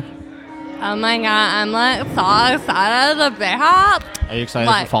here? Oh my god, I'm like so excited to be here. Are you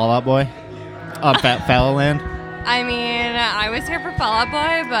excited for Fall Out Boy? Fallow Land? I mean, I was here for Fall Out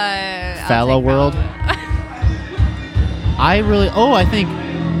Boy, but Fallow World? I think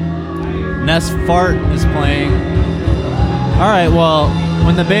Ness Fart is playing. Alright, well,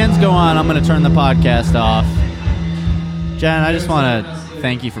 when the bands go on, I'm going to turn the podcast off. Jen, I just want to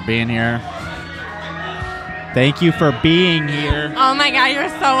thank you for being here. Thank you for being here. Oh my god, you're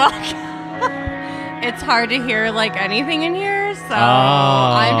so welcome. It's hard to hear like anything in here, so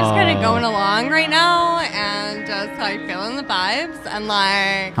I'm just kind of going along right now and just like feeling the vibes and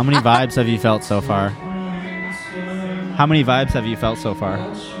like. How many vibes have you felt so far? How many vibes have you felt so far?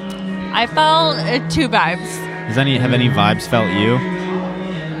 I felt 2 vibes. Have any vibes felt you?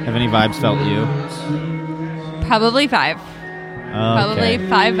 Have any vibes felt you? Probably 5. Okay. Probably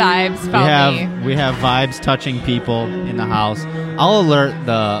 5 vibes felt me. We have vibes touching people in the house. I'll alert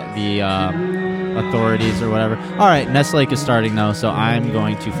the authorities or whatever. All right, Nest Lake is starting though, so I'm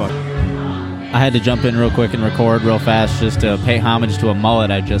going to I had to jump in real quick and record real fast just to pay homage to a mullet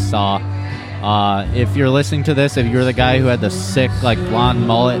I just saw. If you're listening to this, if you're the guy who had the sick like blonde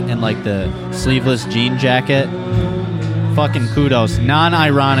mullet and like the sleeveless jean jacket, fucking kudos.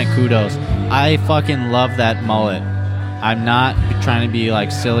 Non-ironic kudos. I fucking love that mullet. I'm not trying to be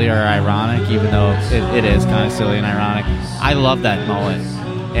like silly or ironic, even though it is kind of silly and ironic. I love that mullet.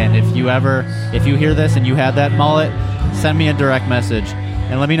 And if you hear this and you have that mullet, send me a direct message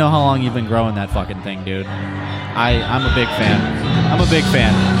and let me know how long you've been growing that fucking thing, dude. I'm a big fan. I'm a big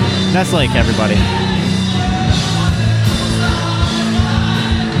fan. Nest Lake, everybody.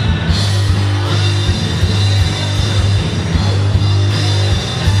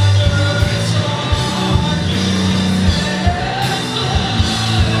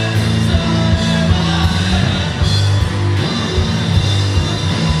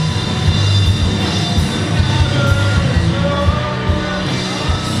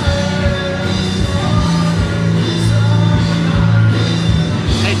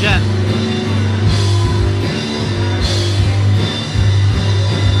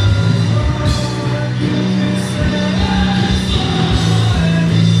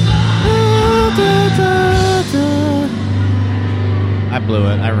 I blew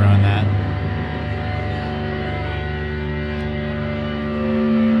it. I ruined that.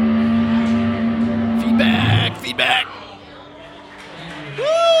 Feedback. Woo!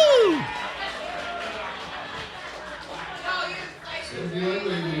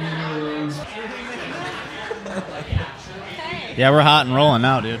 Yeah, we're hot and rolling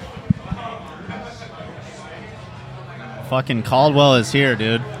now, dude. Fucking Caldwell is here,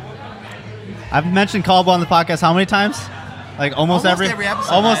 dude. I've mentioned Caldwell on the podcast how many times? Like almost every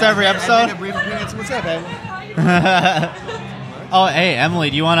episode. Almost every episode. What's up, man? Oh, hey, Emily,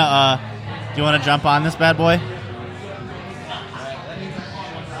 do you wanna jump on this bad boy?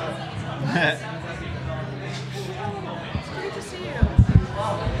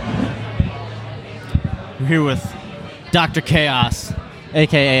 We're here with Dr. Chaos,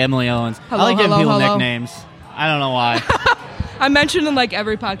 aka Emily Owens. Hello, I like giving hello, people hello. nicknames. I don't know why. I mentioned in like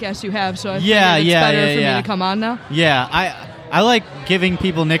every podcast you have, so I Yeah, figured it's yeah, better yeah, for yeah. me to come on now. Yeah, I like giving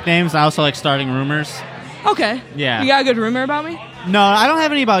people nicknames. I also like starting rumors. Okay. Yeah. You got a good rumor about me? No, I don't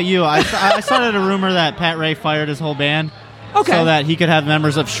have any about you. I started a rumor that Pat Ray fired his whole band. Okay. So that he could have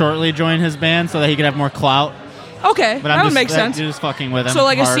members of Shortly join his band, so that he could have more clout. Okay, But that would make sense. You're just fucking with him. So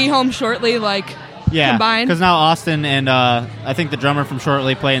like hard. a See Home Shortly, like Yeah, combined. because now Austin and I think the drummer from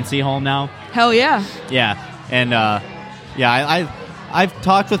Shortly play in See Home now. Hell yeah. Yeah, and I've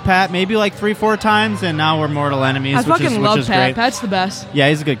talked with Pat maybe like 3-4 times, and now we're mortal enemies. I fucking which love is Pat. Great. Pat's the best. Yeah,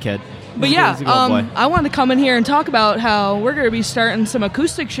 he's a good kid. But He's yeah, a good boy. I wanted to come in here and talk about how we're going to be starting some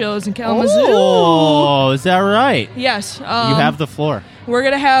acoustic shows in Kalamazoo. Oh, is that right? Yes. You have the floor. We're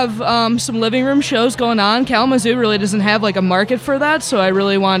going to have some living room shows going on. Kalamazoo really doesn't have like a market for that, so I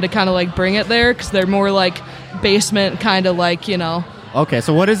really wanted to kind of like bring it there because they're more like basement kind of like, you know. Okay,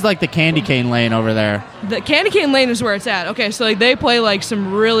 so what is like the Candy Cane Lane over there? The Candy Cane Lane is where it's at. Okay, so like they play like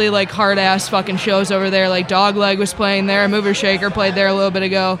some really like hard ass fucking shows over there. Like Dogleg was playing there, Mover Shaker played there a little bit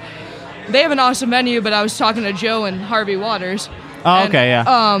ago. They have an awesome venue, but I was talking to Joe and Harvey Waters. Oh, and, okay,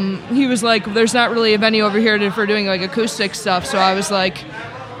 yeah. He was like, "There's not really a venue over here for doing like acoustic stuff." So I was like,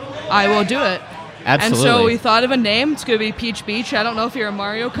 "I will do it." Absolutely. And so we thought of a name. It's gonna be Peach Beach. I don't know if you're a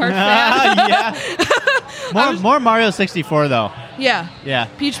Mario Kart fan. Yeah. More Mario 64 though. Yeah. Yeah.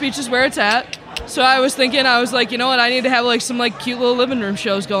 Peach Beach is where it's at. So I was like, you know what? I need to have like some like cute little living room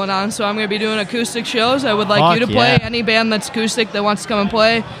shows going on. So I'm gonna be doing acoustic shows. I would like Fuck you to play yeah. any band that's acoustic that wants to come and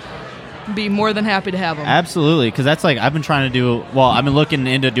play. Be more than happy to have them. Absolutely, because that's like I've been trying to do. Well, I've been looking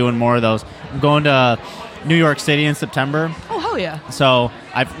into doing more of those. I'm going to New York City in September. Oh hell yeah! So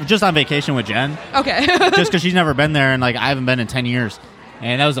I've just on vacation with Jen. Okay. Just because she's never been there, and like I haven't been in 10 years,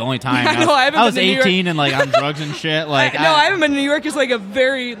 and that was the only time. Yeah, I haven't I was been to New York. 18 and like on drugs and shit. Like I haven't been to New York as like a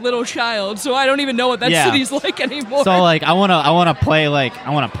very little child, so I don't even know what that Yeah. city's like anymore. So like I wanna play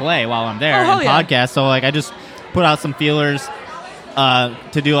while I'm there Oh, hell and yeah. podcast. So like I just put out some feelers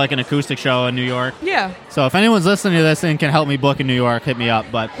to do like an acoustic show in New York. Yeah. So if anyone's listening to this and can help me book in New York, hit me up.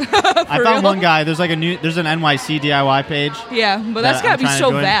 But I found real? one guy. There's an NYC DIY page. Yeah, but that's that gotta I'm be trying to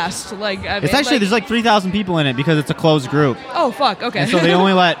so join. vast. Like I mean, It's actually there's like 3,000 people in it because it's a closed group. Oh fuck. Okay. And so they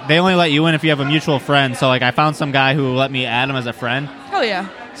only let you in if you have a mutual friend. So like I found some guy who let me add him as a friend. Hell yeah.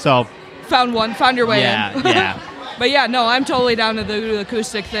 So Found your way yeah, in. yeah. But yeah, no, I'm totally down to the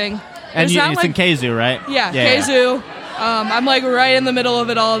acoustic thing. And There's not it's in Kazoo, right? Yeah, Kazoo. I'm like right in the middle of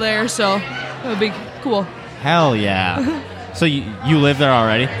it all there, so it would be cool. Hell yeah. So you live there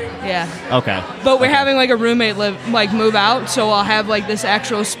already? Yeah. Okay. But we're having like a roommate move out, so I'll have like this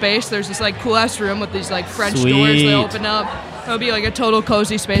actual space. There's this like cool ass room with these like French doors Sweet. that open up. It'll be like a total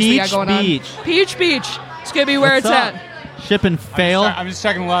cozy space we got Peach going Beach. on. Peach Beach. It's gonna be where What's it's up? at. Ship and fail. I'm just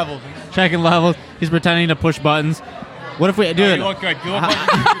checking levels. Checking levels. He's pretending to push buttons. What if we Oh, dude? you look good. You look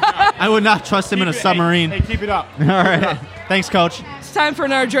I would not trust him in a submarine. Hey, keep it up. All right. Thanks, coach. It's time for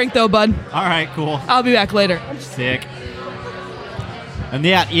another drink though, bud. All right, cool. I'll be back later. Sick. And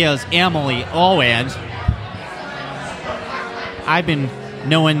that is Emily Owens. I've been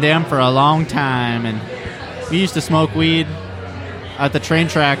knowing them for a long time, and we used to smoke weed at the train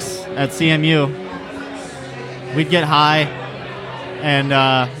tracks at CMU. We'd get high, and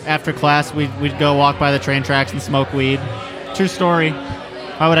after class, we'd go walk by the train tracks and smoke weed. True story.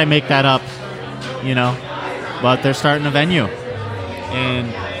 Why would I make that up? You know? But they're starting a venue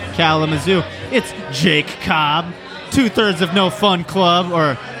in Kalamazoo. It's Jake Cobb, 2/3 of No Fun Club,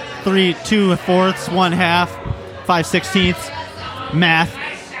 or 3 2/4, 1/2, 5/16.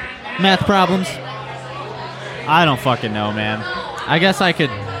 Math problems. I don't fucking know, man. I guess I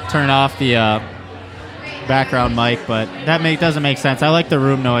could turn off the background mic, but that doesn't make sense. I like the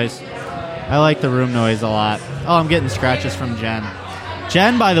room noise. I like the room noise a lot. Oh, I'm getting scratches from Jen.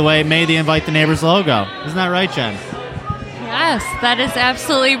 Jen, by the way, made the Invite the Neighbors logo. Isn't that right, Jen? Yes, that is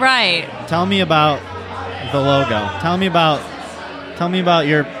absolutely right. Tell me about the logo. Tell me about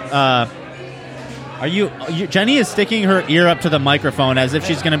your. Jenny is sticking her ear up to the microphone as if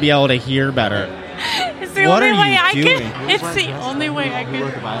she's going to be able to hear better. It's the What only are way you I doing? can. It's the only way I can.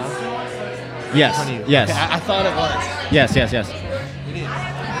 Yes. Yes. I thought it was. Yes.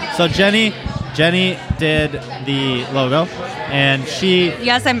 So Jenny did the logo, and she.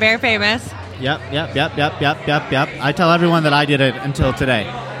 Yes, I'm very famous. Yep. I tell everyone that I did it until today.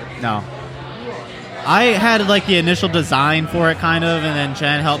 No. I had like the initial design for it, kind of, and then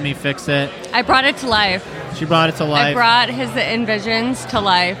Jen helped me fix it. I brought it to life. She brought it to life. I brought his envisions to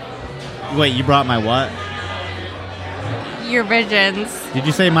life. Wait, you brought my what? Your visions. Did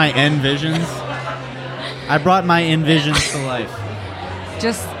you say my envisions? I brought my envisions to life.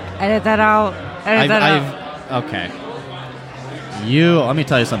 Just edit that out. Edit that out. Okay. Let me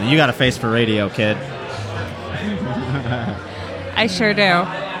tell you something. You got a face for radio, kid. I sure do.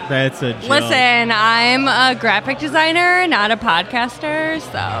 That's a joke. Listen, I'm a graphic designer, not a podcaster,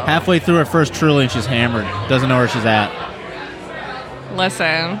 so. Halfway through her first Truly and she's hammered. Doesn't know where she's at.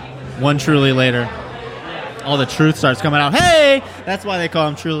 Listen. One Truly later, all the truth starts coming out. Hey! That's why they call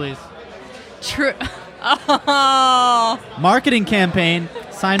them Trulies. True. Oh. Marketing campaign.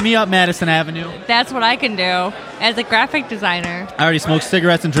 Sign me up, Madison Avenue. That's what I can do as a graphic designer. I already smoked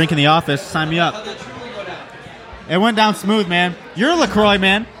cigarettes and drink in the office. Sign me up. It went down smooth, man. You're a LaCroix,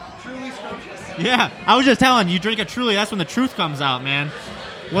 man. Yeah, I was just telling you, drink a Truly, that's when the truth comes out, man.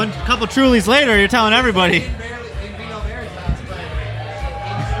 One couple Trulies later, you're telling everybody.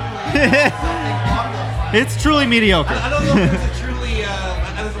 It's truly mediocre. I don't know if there's a truly,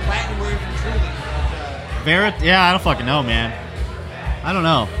 there's a Latin word for truly. Yeah, I don't fucking know, man. I don't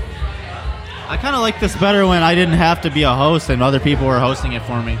know. I kind of like this better when I didn't have to be a host and other people were hosting it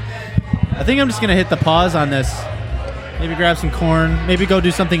for me. I think I'm just going to hit the pause on this. Maybe grab some corn. Maybe go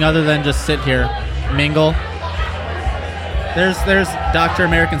do something other than just sit here. Mingle. There's Dr.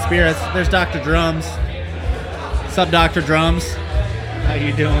 American Spirits. There's Dr. Drums. Sup, Dr. Drums? How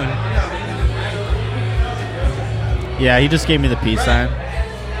you doing? Yeah, he just gave me the peace sign.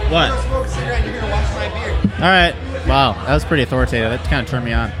 What? All right. Wow, that was pretty authoritative. That kind of turned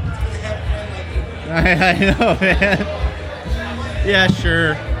me on. I know, man. Yeah,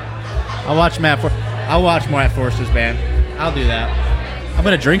 sure. I'll watch Matt Forster's band. I'll do that. I'm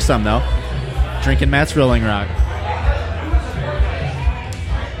gonna drink some though. Drinking Matt's Rolling Rock.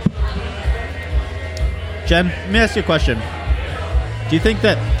 Jen, let me ask you a question. Do you think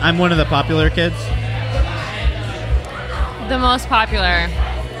that I'm one of the popular kids? The most popular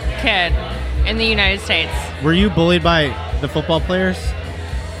kid in the United States. Were you bullied by the football players?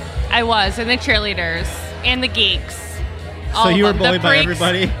 I was, and the cheerleaders, and the geeks. So you were bullied by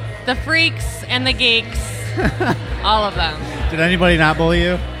everybody? The freaks and the geeks. All of them. Did anybody not bully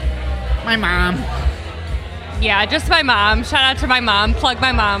you? My mom. Yeah, just my mom. Shout out to my mom. Plug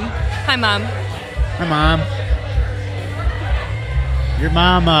my mom. Hi, Mom. Hi, Mom.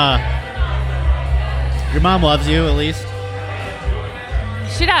 Your mom loves you, at least.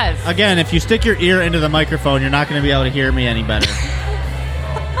 She does. Again, if you stick your ear into the microphone, you're not going to be able to hear me any better.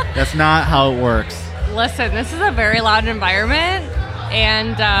 That's not how it works. Listen, this is a very loud environment,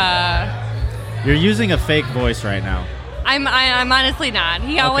 and you're using a fake voice right now. I'm honestly not.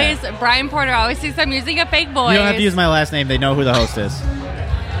 Brian Porter always thinks I'm using a fake voice. You don't have to use my last name. They know who the host is.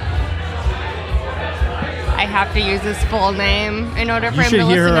 I have to use his full name in order for you him to listen to me. You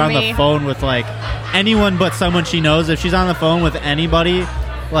should hear her on the phone with like anyone but someone she knows. If she's on the phone with anybody,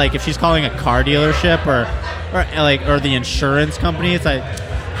 like if she's calling a car dealership or the insurance company, it's like,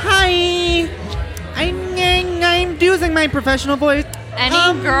 "Hi, I'm using my professional voice."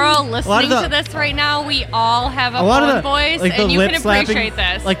 Any girl listening to this right now, we all have a phone voice, and you can appreciate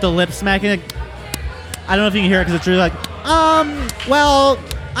this. Like the lip smacking. Like, I don't know if you can hear it because it's really like, well,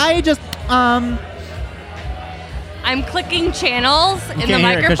 I just, I'm clicking channels in the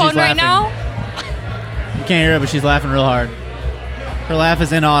microphone right now. You can't hear it, but she's laughing real hard. Her laugh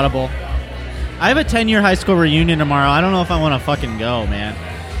is inaudible. I have a 10-year high school reunion tomorrow. I don't know if I want to fucking go, man.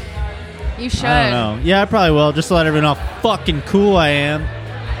 You should. I don't know. Yeah, I probably will, just to let everyone know how fucking cool I am.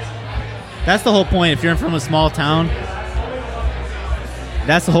 That's the whole point. If you're from a small town,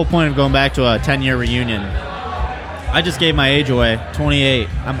 that's the whole point of going back to a 10-year reunion. I just gave my age away, 28.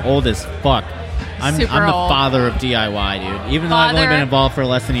 I'm old as fuck. I'm the father of DIY, dude. Even though I've only been involved for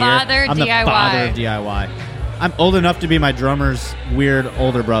less than a year, I'm the father of DIY. I'm old enough to be my drummer's weird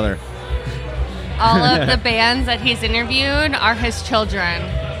older brother. All of the bands that he's interviewed are his children.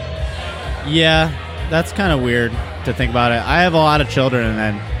 Yeah, that's kind of weird to think about it. I have a lot of children, and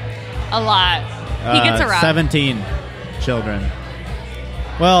then a lot. He gets around. 17 children.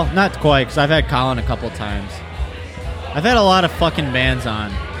 Well, not quite, because I've had Colin a couple times. I've had a lot of fucking bands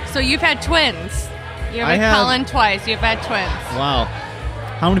on. So you've had twins. You've had Colin twice. You've had twins. Wow.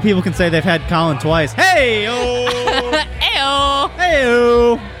 How many people can say they've had Colin twice? Hey-oh! Hey-oh!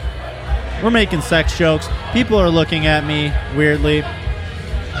 Hey-oh! We're making sex jokes. People are looking at me weirdly.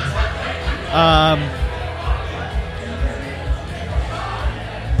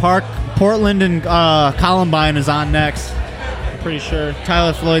 Portland and Columbine is on next. I'm pretty sure.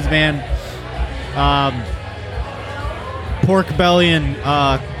 Tyler Floyd's band. Pork Belly and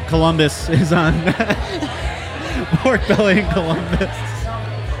Columbus is on. Pork Belly and Columbus.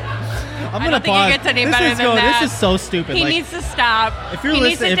 I don't think he gets any better than that. This is so stupid. He needs to stop. If you're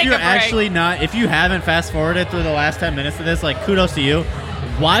listening, if you haven't fast forwarded through the last 10 minutes of this, like, kudos to you.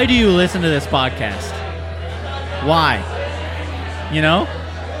 Why do you listen to this podcast? Why? You know?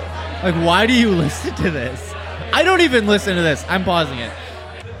 Like, why do you listen to this? I don't even listen to this. I'm pausing it.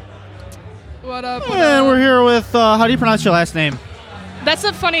 What up? And we're here with, how do you pronounce your last name? That's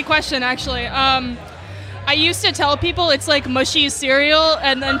a funny question, actually. I used to tell people it's like mushy cereal,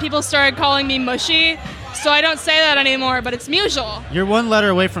 and then people started calling me mushy, so I don't say that anymore, but it's Musial. You're one letter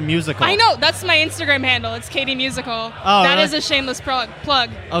away from musical. I know. That's my Instagram handle. It's Katie Musical. Oh, that really? is a shameless plug.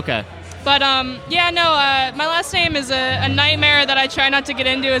 Okay. But, my last name is a nightmare that I try not to get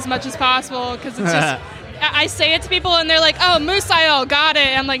into as much as possible, because it's just... I say it to people, and they're like, oh, Musayo, got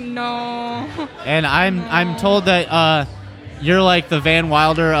it. I'm like, no. And I'm told that you're like the Van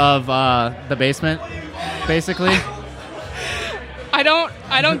Wilder of the basement, basically. I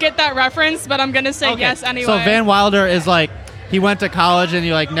don't get that reference, but I'm gonna say yes anyway. So Van Wilder is like, he went to college and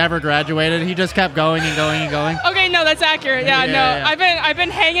he like never graduated. He just kept going and going and going. Okay, no, that's accurate. Yeah, no. Yeah. I've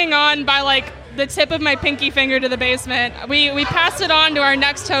been hanging on by like the tip of my pinky finger to the basement. We passed it on to our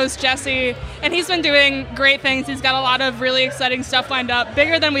next host, Jesse, and he's been doing great things. He's got a lot of really exciting stuff lined up,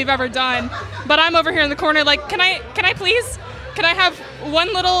 bigger than we've ever done. But I'm over here in the corner like, can I please? Can I have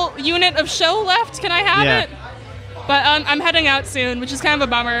one little unit of show left? Can I have it? But I'm heading out soon, which is kind of a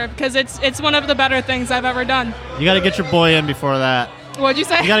bummer because it's one of the better things I've ever done. You got to get your boy in before that. What'd you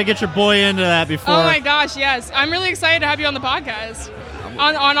say? You got to get your boy into that before. Oh my gosh, yes. I'm really excited to have you on the podcast.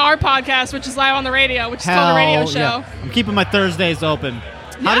 On our podcast, which is live on the radio, which is called The Radio Show. Yeah. I'm keeping my Thursdays open.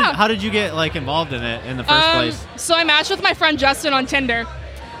 How did you get like involved in it in the first place? So I matched with my friend Justin on Tinder.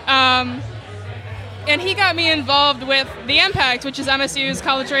 And he got me involved with The Impact, which is MSU's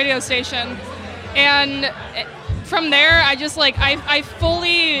college radio station. And from there, I just like, I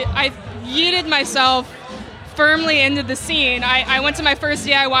yeeted myself firmly into the scene. I went to my first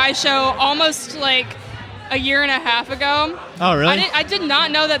DIY show almost like a year and a half ago. Oh, really? I did not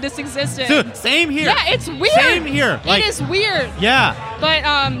know that this existed. Dude, same here. Yeah, it's weird. Same here. It is weird. Yeah.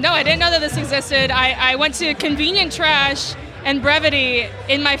 But no, I didn't know that this existed. I went to Convenient Trash and Brevity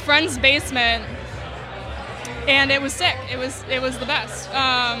in my friend's basement, and it was sick. It was the best.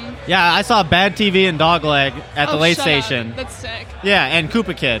 Yeah, I saw Bad TV and Dogleg at the late shut station. up. That's sick. Yeah, and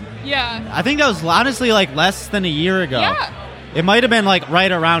Koopa Kid. Yeah. I think that was honestly like less than a year ago. Yeah. It might have been like right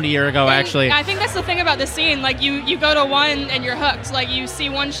around a year ago, And actually. I think that's the thing about the scene. Like you go to one and you're hooked. Like you see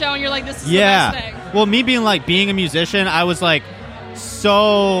one show and you're like, this is the best thing. Well, me being a musician, I was like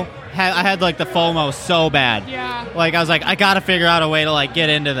I had like the FOMO so bad. Yeah. Like I was like, I gotta figure out a way to like get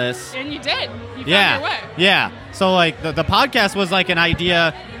into this. And you did. You found Yeah. your way. Yeah. So like the podcast was like an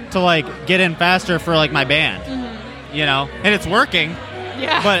idea to like get in faster for like my band. Mm-hmm. You know, and it's working.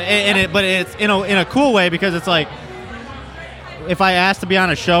 Yeah. But it's in a cool way because it's like, if I ask to be on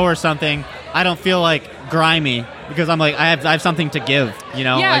a show or something, I don't feel like grimy because I'm like I have something to give. You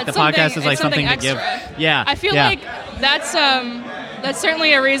know, Yeah, like the it's something- podcast is like it's something to something give. extra. Yeah. I feel like that's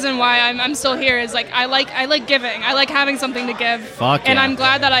certainly a reason why I'm still here. Is like I like giving. I like having something to give. Fuck and yeah. I'm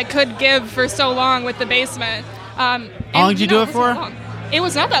glad that I could give for so long with the basement. How long did you do it for? It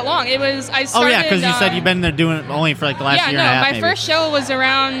was not that long. It was I started. Oh yeah, because you said you've been there doing it only for like the last year and a half. My maybe. first show was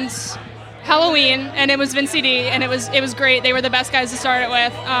around Halloween, and it was Vincy D, and it was great. They were the best guys to start it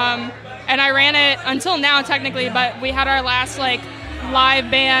with, and I ran it until now technically, but we had our last like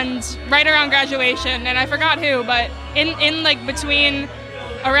live band right around graduation, and I forgot who, but in like between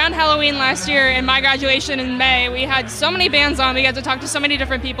around Halloween last year and my graduation in May, we had so many bands on. We got to talk to so many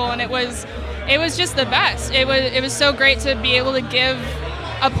different people, and it was just the best. It was so great to be able to give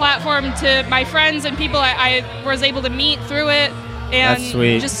a platform to my friends and people I was able to meet through it. And That's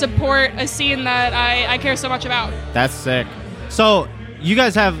sweet. just support a scene that I care so much about. That's sick. So you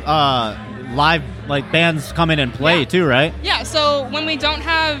guys have live like bands come in and play too, right? Yeah. So when we don't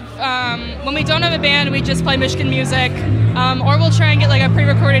have a band, we just play Michigan music, or we'll try and get like a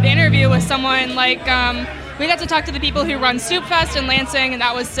pre-recorded interview with someone. Like we got to talk to the people who run Stoop Fest in Lansing, and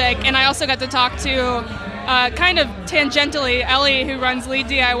that was sick. And I also got to talk to kind of tangentially Ellie, who runs Lead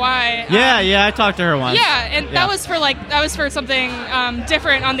DIY. Yeah, I talked to her once. Yeah, and that was for something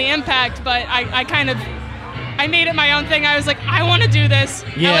different on the Impact, but I made it my own thing. I was like, I want to do this.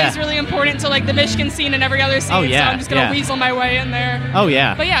 Yeah. Ellie's really important to like the Michigan scene and every other scene, Oh, yeah, so I'm just gonna yeah. weasel my way in there. Oh,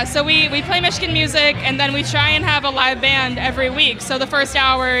 yeah. But yeah, so we play Michigan music, and then we try and have a live band every week. So the first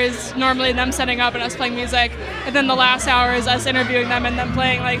hour is normally them setting up and us playing music, and then the last hour is us interviewing them and then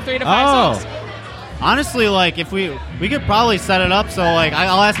playing like 3 to 5 songs. Honestly, like if we could probably set it up so like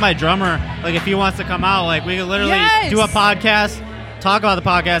I'll ask my drummer like if he wants to come out, like we could literally Yes! do a podcast, talk about the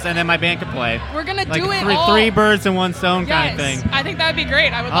podcast, and then my band could play. We're gonna Like do it all. three birds in one stone kind of Yes, thing. I think that would be great.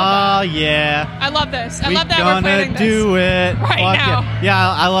 I would love Oh yeah. that. I love this. I We love that we're planning gonna this. do it Right Fuck now. Yeah,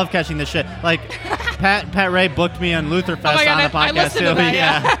 I love catching this shit. Like Pat Ray booked me on Lutherfest Oh my God, on the I podcast listened too. to that,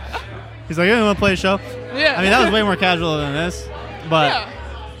 yeah. He's like, you want to play a show? Yeah. I mean, that was way more casual than this, but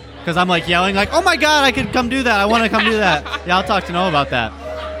because I'm like yelling like, oh my God, I could come do that. I want to come do that. Yeah, I'll talk to Noah about that.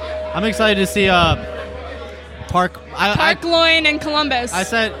 I'm excited to see Park Loin in Columbus. I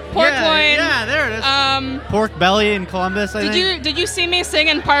said Pork Loin. Yeah, there it is. Pork Belly in Columbus. I think. Did you see me sing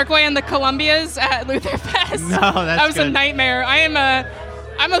in Parkway and the Columbias at Lutherfest? No, that was good. a nightmare. I'm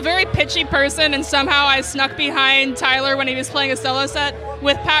a very pitchy person, and somehow I snuck behind Tyler when he was playing a solo set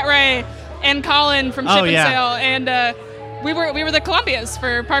with Pat Ray and Colin from Chip and Sale, and we were the Columbias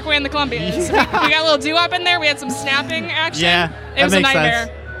for Parkway and the Columbias. We got a little doo-wop in there. We had some snapping action. Yeah, it was a nightmare.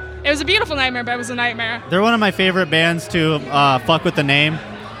 Sense. It was a beautiful nightmare, but it was a nightmare. They're one of my favorite bands to fuck with the name.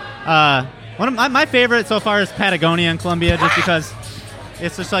 One of my favorite so far is Patagonia in Columbia, just because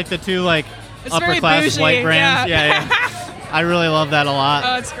it's just like the two it's upper very class bougie, white brands. Yeah. I really love that a lot.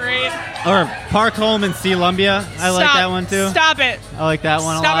 Oh, it's great. Or Park Home in Columbia. I like that one too. Stop it. I like that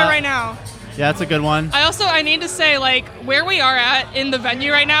one a lot. Stop it right now. Yeah, that's a good one. I need to say, where we are at in the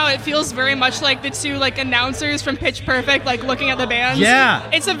venue right now, it feels very much like the two, announcers from Pitch Perfect, looking at the bands. Yeah.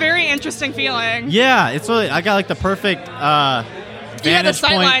 It's a very interesting feeling. Yeah, it's really, I got, the perfect vantage the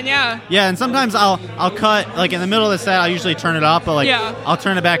sight point. line, yeah. Yeah, and sometimes I'll cut, in the middle of the set, I'll usually turn it off, but, I'll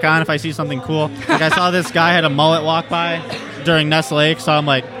turn it back on if I see something cool. I saw this guy had a mullet walk by during Nest Lake, so I'm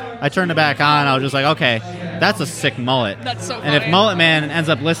I turned it back on, I was just okay, that's a sick mullet. That's so funny. And if Mullet Man ends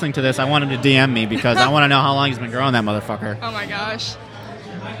up listening to this, I want him to DM me because I want to know how long he's been growing that motherfucker. Oh my gosh.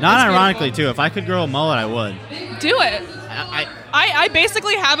 Not ironically, too. If I could grow a mullet, I would. Do it. I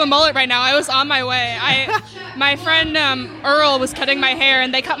basically have a mullet right now. I was on my way. My friend Earl was cutting my hair,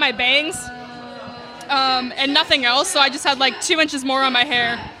 and they cut my bangs and nothing else, so I just had 2 inches more on my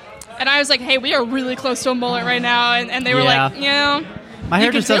hair. And I was like, hey, we are really close to a mullet right now. And they were my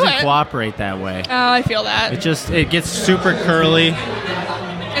hair just doesn't cooperate that way. Oh, I feel that. It gets super curly.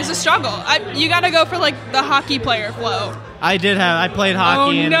 It's a struggle. You got to go for the hockey player flow. I played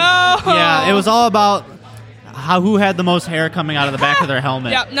hockey. Oh, and, no. Yeah, it was all about who had the most hair coming out of the back of their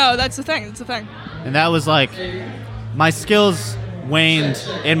helmet. Yeah, no, that's the thing. That's the thing. And that was my skills waned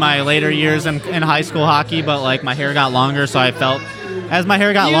in my later years in high school hockey, but my hair got longer, so I felt as my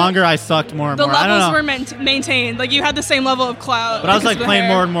hair got longer, I sucked more and more. The levels were maintained. You had the same level of clout. But I was playing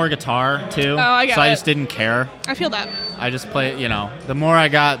more and more guitar too. Oh, I get it. So I just didn't care. I feel that. I just play, the more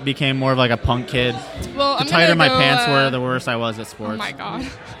I became more of a punk kid. Well, the tighter my pants were, the worse I was at sports. Oh my God.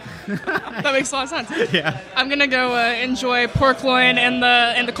 That makes a lot of sense. Yeah. I'm gonna go enjoy pork loin and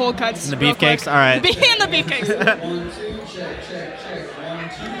the cold cuts. And the beefcakes. All right. And the beefcakes.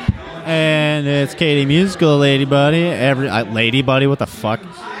 And it's Katie Musical, Lady Buddy. Lady Buddy, what the fuck?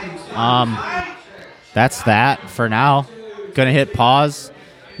 That's that for now. Gonna hit pause.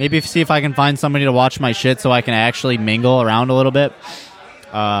 Maybe see if I can find somebody to watch my shit so I can actually mingle around a little bit.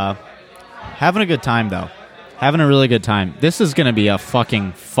 Having a good time though. Having a really good time. This is gonna be a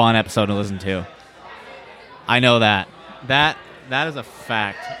fucking fun episode to listen to. I know that. That is a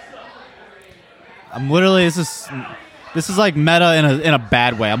fact. I'm literally this is meta in a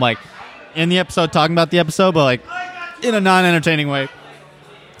bad way. I'm in the episode talking about the episode, but in a non-entertaining way.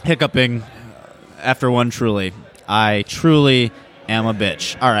 Hiccuping after one truly. I truly am a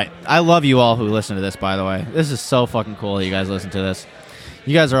bitch. All right. I love you all who listen to this, by the way. This is so fucking cool that you guys listen to this.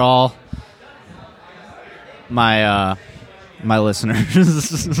 You guys are all my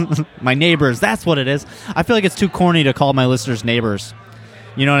listeners. My neighbors. That's what it is. I feel like it's too corny to call my listeners neighbors.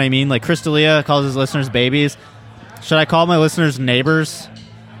 You know what I mean? Chris D'Elia calls his listeners babies. Should I call my listeners neighbors?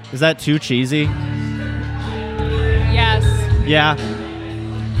 Is that too cheesy? Yes. Yeah.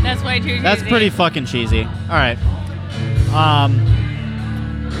 That's way too cheesy. That's pretty fucking cheesy. All right.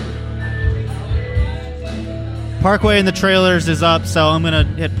 Parkway in the trailers is up, so I'm going to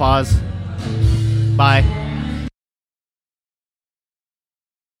hit pause. Bye.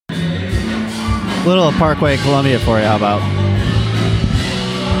 Little Parkway Columbia for you, how about?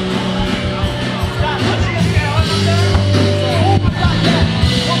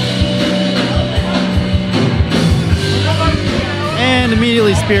 And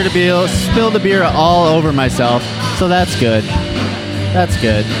immediately spilled the beer all over myself, so that's good. That's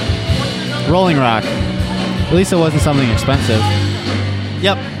good. Rolling Rock. At least it wasn't something expensive.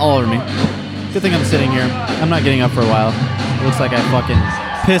 Yep, all over me. Good thing I'm sitting here. I'm not getting up for a while. It looks like I fucking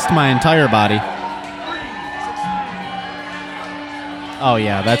pissed my entire body. Oh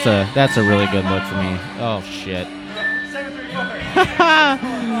yeah, that's a really good look for me. Oh shit.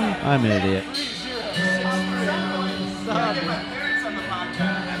 I'm an idiot.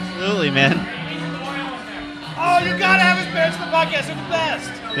 Absolutely, man. Oh, you gotta have his parents on the podcast. They're the best.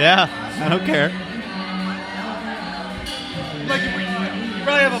 Yeah, I don't care. Like, you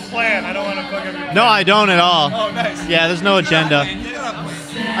probably have a plan. I don't want to fuck up your plan. No, I don't at all. Oh, nice. Yeah, there's no agenda.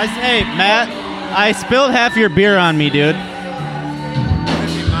 Hey, Matt, I spilled half your beer on me, dude.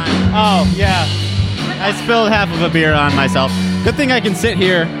 Oh, yeah. I spilled half of a beer on myself. Good thing I can sit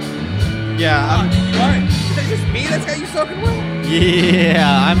here. Yeah. What? Is that just me that's got you soaking wet?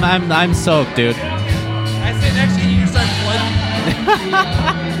 Yeah, I'm soaked, dude. I sit next to you, you start flooding.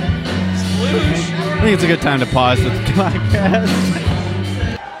 I think it's a good time to pause with the podcast.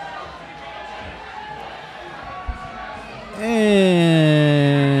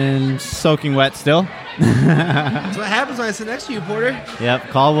 And soaking wet still. That's what happens when I sit next to you, Porter. Yep,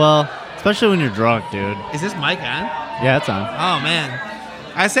 Caldwell. Especially when you're drunk, dude. Is this mic on? Yeah, it's on. Oh, man.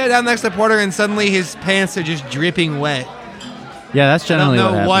 I sat down next to Porter, and suddenly his pants are just dripping wet. Yeah, that's generally I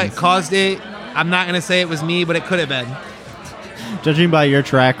don't know what what caused it. I'm not going to say it was me, but it could have been. Judging by your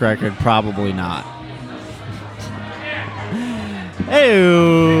track record, probably not.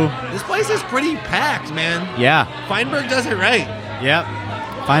 Hey, this place is pretty packed, man. Yeah. Feinberg does it right. Yep.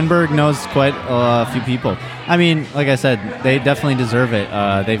 Feinberg knows quite a few people. I mean, like I said, they definitely deserve it.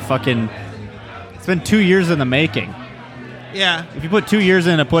 It's been 2 years in the making. Yeah. If you put 2 years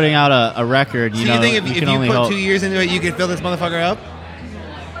into putting out a record, So you think if you put 2 years into it, you could fill this motherfucker up?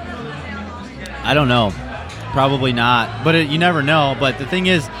 I don't know. Probably not. But you never know. But the thing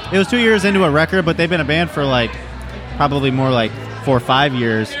is, it was 2 years into a record, but they've been a band for probably more like 4 or 5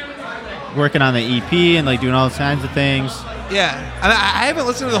 years, working on the EP and doing all kinds of things. Yeah. I haven't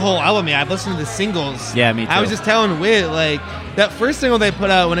listened to the whole album yet. I've listened to the singles. Yeah, me too. I was just telling Whit, that first single they put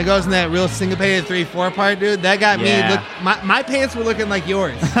out, when it goes in that real syncopated 3/4 part, dude, that got me. My pants were looking like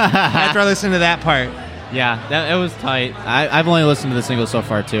yours after I listened to that part. Yeah, it was tight. I've only listened to the single so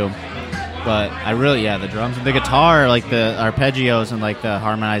far too, but the drums and the guitar, the arpeggios and the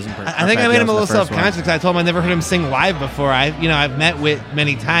harmonizing. I think I made him a little self-conscious because I told him I never heard him sing live before. I've met Whit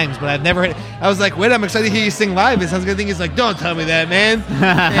many times, but I've never heard. I was like, Whit, I'm excited to hear you sing live. It sounds good. He's like, don't tell me that, man.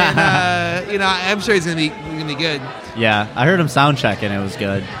 And I'm sure he's gonna be good. Yeah, I heard him sound check and it was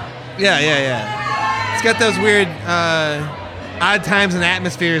good. Yeah. It's got those weird odd times and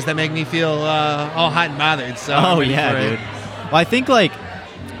atmospheres that make me feel all hot and bothered. So dude. Well, I think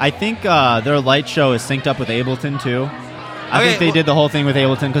their light show is synced up with Ableton too. I think they did the whole thing with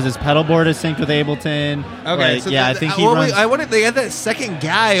Ableton because his pedal board is synced with Ableton. Okay, I think he runs. I wonder if they had that second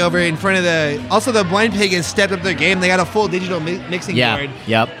guy over in front of the. Also, the Blind Pig has stepped up their game. They got a full digital mixing board.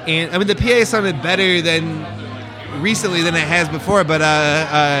 Yep. And I mean, the PA sounded better recently than it has before. But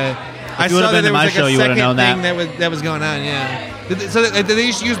I saw that there was a second thing that was going on. Yeah. So did they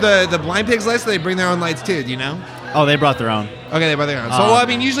just use the Blind Pig's lights? Or they bring their own lights too? Do you know? Oh, they brought their own. Okay, they brought their own. So,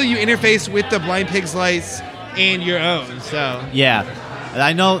 usually you interface with the Blind Pig's lights and your own. So yeah,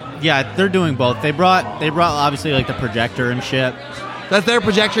 I know. Yeah, they're doing both. They brought obviously the projector and shit. That's their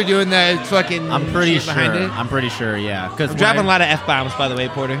projector doing that fucking. I'm pretty shit sure. Behind it? I'm pretty sure. Yeah, because I'm dropping a lot of F-bombs, by the way,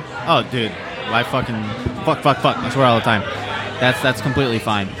 Porter. Oh, dude, I fucking fuck. I swear all the time. That's completely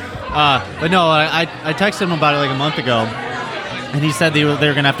fine. But no, I texted him about it a month ago. And he said they were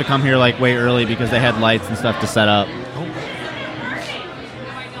going to have to come here way early because they had lights and stuff to set up.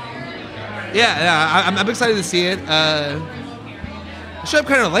 Yeah, I'm excited to see it. I showed up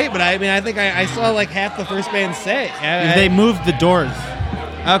kind of late, but I think I saw half the first band set. They moved the doors.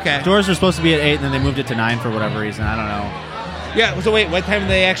 Okay. The doors were supposed to be at 8, and then they moved it to 9 for whatever reason. I don't know. Yeah, so wait, what time did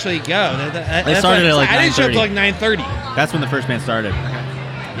they actually go? They started at 9:30. I didn't show up till 9:30. That's when the first band started. Okay.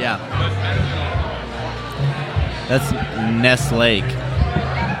 Yeah. That's Ness Lake.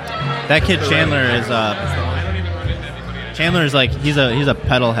 That kid Chandler is he's a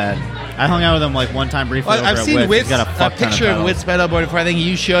pedal head. I hung out with him one time briefly. Well, I've over seen at Witt's. a picture of Witt's pedal board before. I think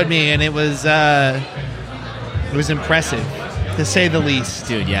you showed me, and it was impressive, to say the least.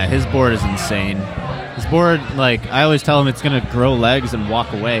 Dude, yeah, his board is insane. His board, I always tell him it's gonna grow legs and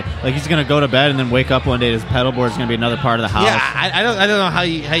walk away. He's gonna go to bed and then wake up one day. His pedal board is gonna be another part of the house. Yeah, I don't know how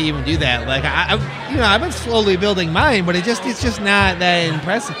you even do that. I've been slowly building mine, but it's just not that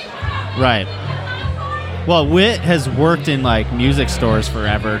impressive. Right. Well, Whit has worked in music stores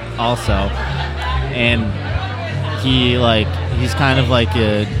forever, also, and he's kind of a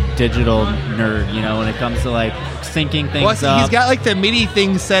digital nerd, when it comes to syncing things up. He's got the MIDI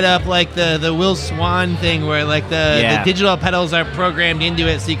thing set up, the Will Swan thing, where the digital pedals are programmed into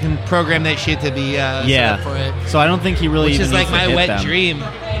it, so you can program that shit to be set up for it. So I don't think he really. Which even is my hit wet them. dream.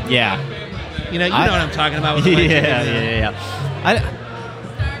 Yeah. You know what I'm talking about with the wet dream. Yeah.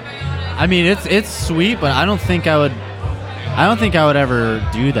 I mean, it's sweet, but I don't think I would ever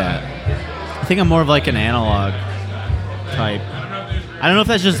do that. I think I'm more of an analog type. I don't know if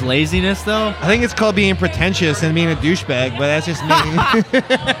that's just laziness, though. I think it's called being pretentious and being a douchebag, but that's just me.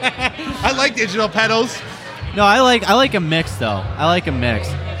 I like digital pedals. No, I like a mix, though. I like a mix.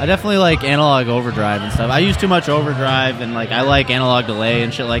 I definitely like analog overdrive and stuff. I use too much overdrive, and I like analog delay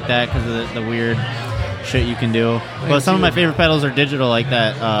and shit like that because of the weird shit you can do. But some of my favorite pedals are digital, like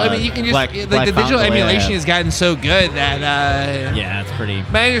that. You can just the digital emulation has gotten so good that yeah, it's pretty.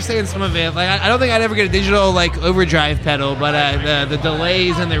 But I understand some of it. I don't think I'd ever get a digital overdrive pedal, but the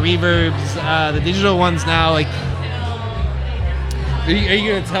delays and the reverbs, the digital ones now, Are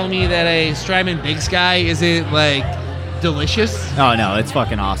you gonna tell me that a Strymon Big Sky isn't delicious? Oh no, it's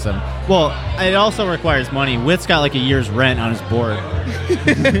fucking awesome. Well, it also requires money. Witt's got a year's rent on his board. Like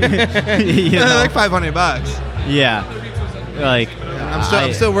 $500. Yeah,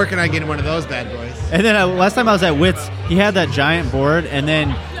 I'm still working on getting one of those bad boys. And then last time I was at Witt's, he had that giant board, and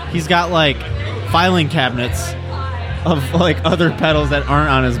then he's got filing cabinets of other pedals that aren't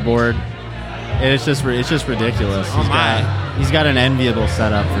on his board. And it's just ridiculous. He's got an enviable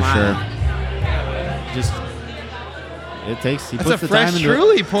setup for sure. He puts the time into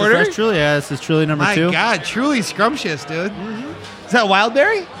Truly, it. Porter. Fresh Truly, yeah. This is Truly number 2. My God, Truly scrumptious, dude. Is that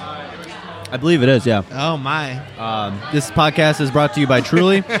Wildberry? I believe it is, yeah. Oh, my. This podcast is brought to you by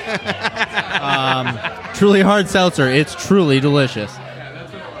Truly. Truly Hard Seltzer. It's truly delicious.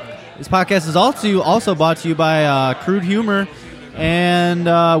 This podcast is also brought to you by Crude Humor and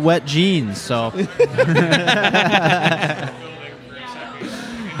Wet Jeans. So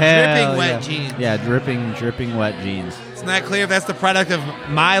dripping wet jeans. Yeah, dripping wet jeans. It's not clear if that's the product of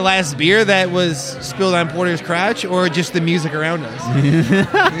my last beer that was spilled on Porter's crotch or just the music around us.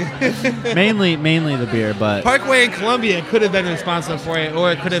 mainly the beer, but Parkway in Columbia could have been responsible for it,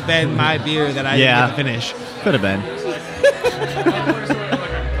 or it could have been my beer that I didn't get to finish. Could have been.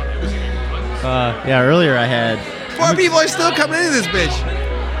 Earlier I had 4 people are still coming into this bitch.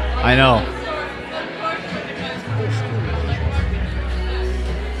 I know.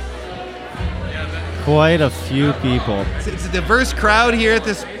 Quite a few people. It's a diverse crowd here at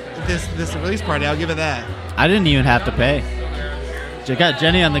this release party. I'll give it that. I didn't even have to pay. I got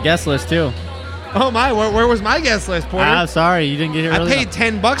Jenny on the guest list too. Oh my! Where was my guest list, Porter? I'm sorry, you didn't get here. I paid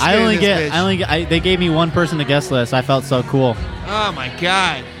 $10 They gave me one person to guest list. I felt so cool. Oh my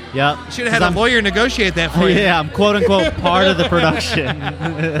God. Yep. Should have had a lawyer negotiate that for you. Yeah, I'm quote unquote part of the production.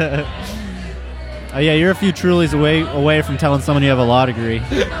 Yeah, you're a few Trulies away from telling someone you have a law degree. Oh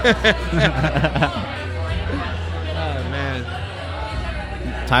man.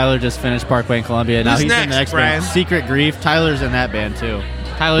 Tyler just finished Parkway in Columbia. Now Who's he's next, in the next Brian? band, Secret Grief. Tyler's in that band too.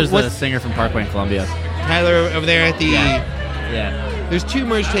 Tyler's the singer from Parkway in Columbia. Tyler over there at the. Yeah. There's 2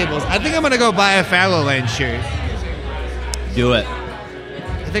 merch tables. I think I'm gonna go buy a Fallowland shirt. Do it.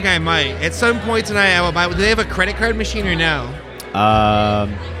 I think I might. At some point tonight, I will buy. Do they have a credit card machine or no?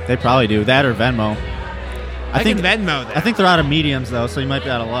 They probably do. That or Venmo. I think Venmo that. I think they're out of mediums, though, so you might be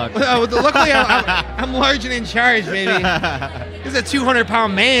out of luck. Oh, luckily, I'm large and in charge, baby. There's a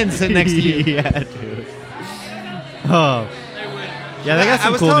 200-pound man sitting next to you. Yeah, dude. Oh. Yeah, they got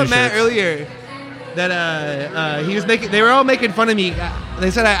some cool I was telling new Matt shirts. earlier that they were all making fun of me.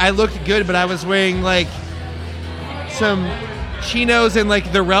 They said I looked good, but I was wearing, some chinos and,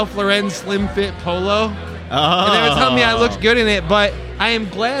 the Ralph Lauren Slim Fit polo. Oh. And they were telling me I looked good in it, but I am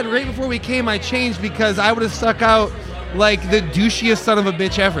glad right before we came I changed because I would have stuck out like the douchiest son of a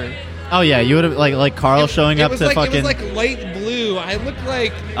bitch ever. Oh yeah, you would have like Carl showing up to fucking. It was light blue. I looked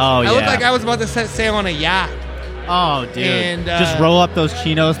like. Oh yeah. I looked like I was about to set sail on a yacht. Oh dude. And just roll up those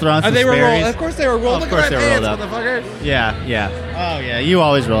chinos, throw on some they were Sperry's. rolled. Of course they were rolled. Oh, of Look course at my they were pants, rolled up. motherfucker. Yeah. Oh yeah. You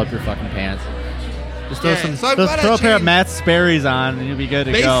always roll up your fucking pants. Just throw throw a pair of Matt's Sperry's on, and you'll be good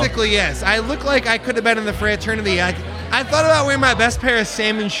to go. Basically, yes. I look like I could have been in the fraternity. I thought about wearing my best pair of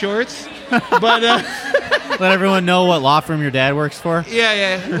salmon shorts, but let everyone know what law firm your dad works for.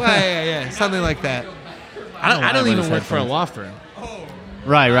 Yeah. Well, yeah, something like that. I don't even work for a law firm.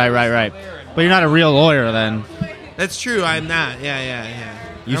 Right. But you're not a real lawyer then. That's true. I'm not. Yeah.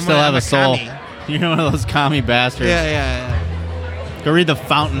 You still have a soul. Commie. You're one of those commie bastards. Yeah. Go read the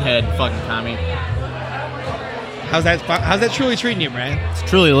Fountainhead, fucking commie. How's that Truly treating you, Brian? It's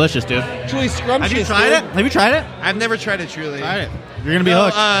truly delicious, dude. Truly scrumptious. Have you tried it? Have you tried it? I've never tried a Truly. Try it. You're gonna be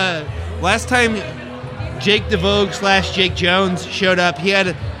hooked. Last time Jake DeVogue / Jake Jones showed up, he had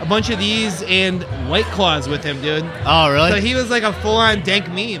a bunch of these and White Claws with him, dude. Oh, really? So he was like a full-on dank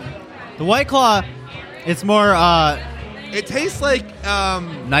meme. The White Claw, it's more. It tastes like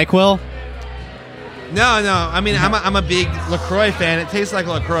NyQuil. No. I mean, I'm a big LaCroix fan. It tastes like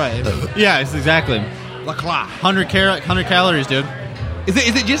LaCroix. Yeah, it's exactly. LaCroix. 100 calories, dude. Is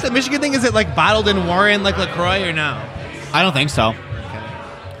it just a Michigan thing? Is it like bottled in Warren like LaCroix or no? I don't think so. Okay.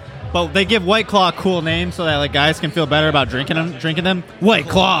 But they give White Claw a cool name so that like guys can feel better about drinking them. White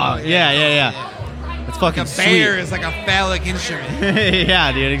Claw. Yeah. It's fucking like a bear sweet. is like a phallic instrument.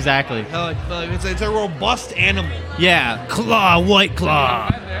 Yeah, dude, exactly. It's a robust animal. Yeah, claw, White Claw.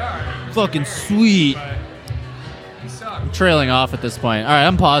 Fucking sweet. I'm trailing off at this point. All right,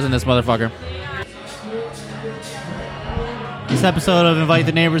 I'm pausing this motherfucker. This episode of Invite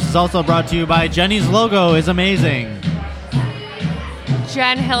the Neighbors is also brought to you by Jenny's logo is amazing.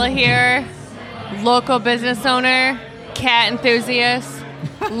 Jen Hill here, local business owner, cat enthusiast,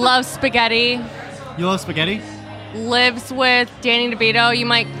 loves spaghetti. You love spaghetti? Lives with Danny DeVito. You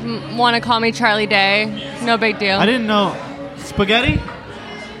might want to call me Charlie Day. No big deal. I didn't know. Spaghetti?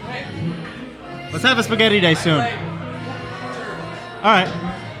 Let's have a spaghetti day soon. All right.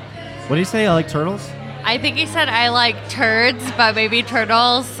 What do you say? I like turtles? I think he said I like turds, but maybe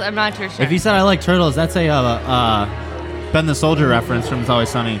turtles. I'm not too sure. If he said I like turtles, that's a Ben the Soldier reference from It's Always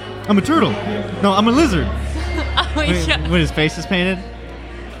Sunny. I'm a turtle. No, I'm a lizard. When his face is painted.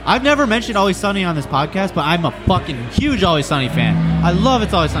 I've never mentioned Always Sunny on this podcast, but I'm a fucking huge Always Sunny fan. I love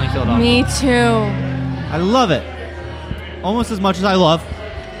It's Always Sunny Philadelphia. Me too. I love it. Almost as much as I love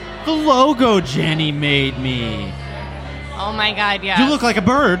the logo Jenny made me. Oh my God, yes. You look like a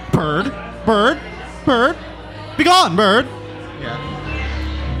bird. Bird. Be gone, bird. Yeah.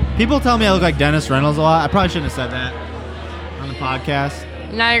 People tell me I look like Dennis Reynolds a lot. I probably shouldn't have said that on the podcast.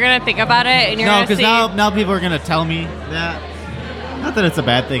 Now you're going to think about it and you're no, going to see. No, because now people are going to tell me that. Not that it's a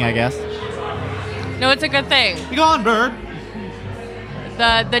bad thing, I guess. No, it's a good thing. Be gone, bird.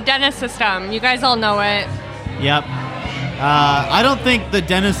 The dentist system. You guys all know it. Yep. I don't think the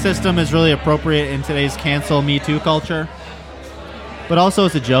dentist system is really appropriate in today's cancel Me Too culture. But also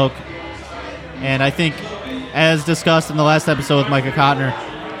it's a joke. And I think, as discussed in the last episode with Micah Kottner,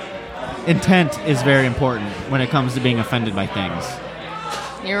 intent is very important when it comes to being offended by things.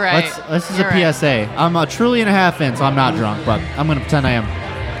 You're right. This is a PSA. I'm a trillion and a half in, so I'm not drunk, but I'm going to pretend I am.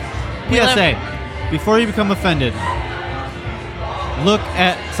 PSA. Before you become offended, look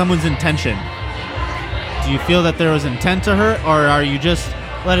at someone's intention. Do you feel that there was intent to hurt, or are you just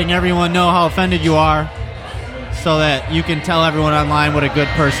letting everyone know how offended you are so that you can tell everyone online what a good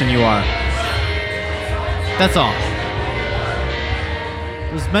person you are? That's all.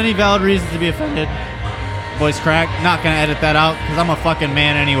 There's many valid reasons to be offended. Voice crack. Not going to edit that out because I'm a fucking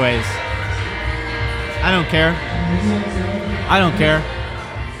man anyways. I don't care.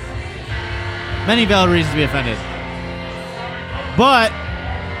 Many valid reasons to be offended. But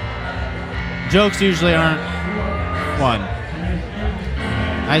jokes usually aren't one.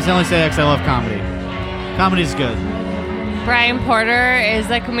 I just only say that because I love comedy. Comedy's good. Brian Porter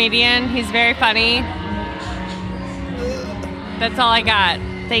is a comedian. He's very funny. That's all I got.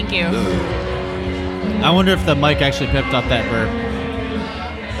 Thank you. I wonder if the mic actually picked up that burp.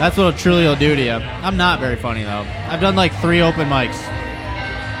 That's what it truly will do to you. I'm not very funny, though. I've done like 3 open mics.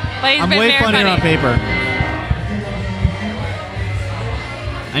 But I'm way funnier on paper.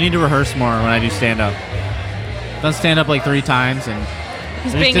 I need to rehearse more when I do stand-up. I've done stand-up like 3 times, and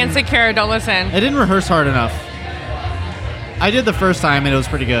he's being insecure. Don't listen. I didn't rehearse hard enough. I did the first time, and it was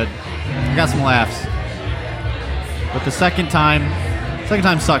pretty good. I got some laughs. But the second time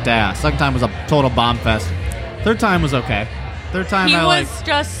sucked ass. Second time was a total bomb fest. Third time was okay. Third time he was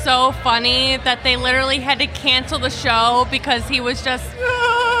just so funny that they literally had to cancel the show because he was just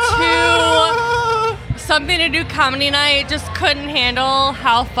too something to do comedy night. Just couldn't handle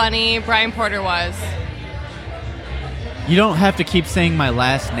how funny Brian Porter was. You don't have to keep saying my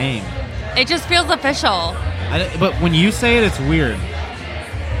last name. It just feels official. But when you say it, it's weird.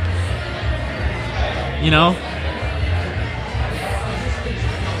 You know?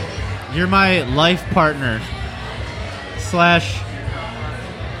 You're my life partner / life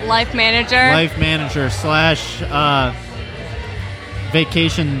manager /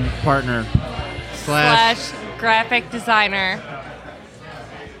 vacation partner / graphic designer.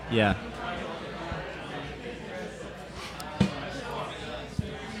 Yeah.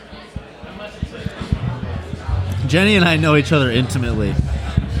 Jenny and I know each other intimately.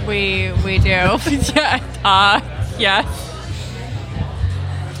 We do. Yeah. Yes.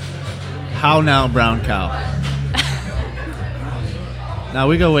 How now, brown cow? Now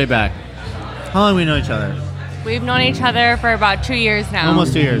we go way back. How long do we know each other? We've known each other for about 2 years now.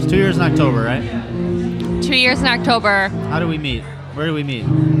 Almost 2 years. 2 years in October, right? 2 years in October. How do we meet? Where do we meet?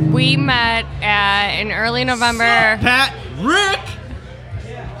 We met in early November. Pat Rick!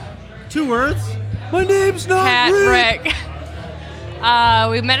 2 words? My name's not Pat Rick.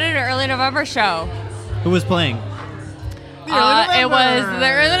 We met at an early November show. Who was playing? It was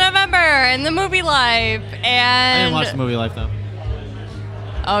the early November in the Movie Life, I and didn't watch the Movie Life, though. I didn't watch the Movie Life. I didn't watch the Movie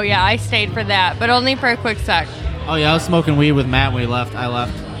Life, though. Oh yeah, I stayed for that, but only for a quick sec. Oh yeah, I was smoking weed with Matt when we left. I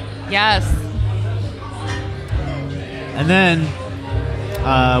left. Yes. And then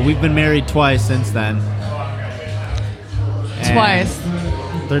we've been married twice since then. And Twice.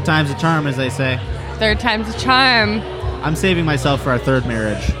 Third time's a charm, as they say. Third time's a charm. I'm saving myself for our third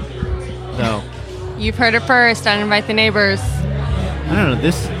marriage, though. You've heard it first on Invite the Neighbors. I don't know.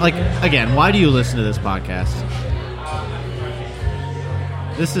 This, like, again, why do you listen to this podcast?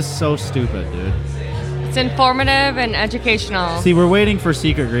 This is so stupid, dude. It's informative and educational. See, we're waiting for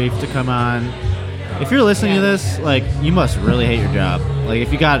Secret Grief to come on. If you're listening to this, like, you must really hate your job. Like,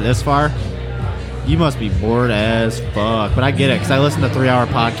 if you got it this far, you must be bored as fuck. But I get it, because I listen to 3-hour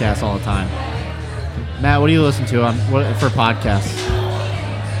podcasts all the time. Matt, what do you listen to for podcasts?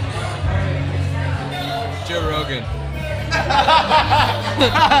 Joe Rogan.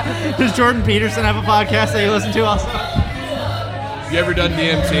 Does Jordan Peterson have a podcast that you listen to also? You ever done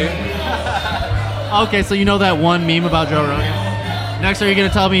DMT? Okay, so you know that one meme about Joe Rogan? Next, are you going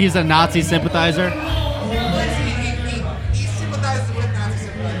to tell me he's a Nazi sympathizer? He sympathizes with Nazi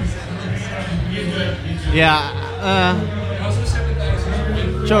sympathizers. Yeah.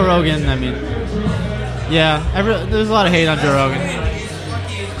 Joe Rogan, I mean... Yeah, there's a lot of hate on Joe Rogan.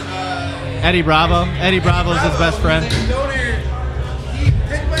 Eddie Bravo. Eddie Bravo is his best friend.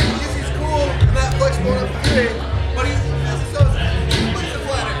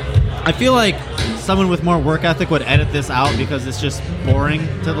 I feel like someone with more work ethic would edit this out because it's just boring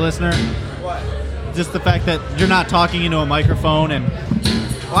to the listener. What? Just the fact that you're not talking into a microphone and...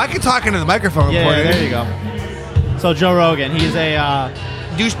 Well, I can talk into the microphone. Yeah, there you go. So Joe Rogan, he's a...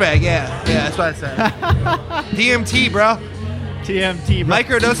 douchebag, yeah, that's what I said. DMT, bro. TMT, bro.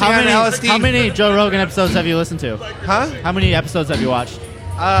 Microdosing on LSD. How many Joe Rogan episodes have you listened to? Huh? How many episodes have you watched?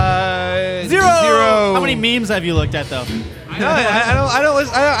 Zero. How many memes have you looked at, though? No, I don't.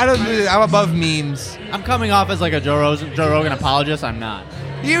 I'm above memes. I'm coming off as like a Joe Rogan apologist. I'm not.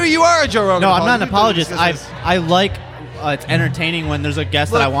 You are a Joe Rogan. No, I'm not an apologist. I like. It's entertaining when there's a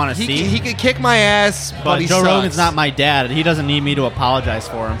guest that I want to see. He could kick my ass, but he Joe sucks. Rogan's not my dad. He doesn't need me to apologize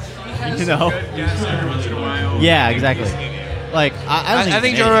for him. You know? Yeah, exactly. Like I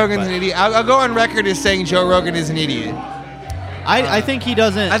think Joe Rogan's an idiot. I'll go on record as saying Joe Rogan is an idiot. I think he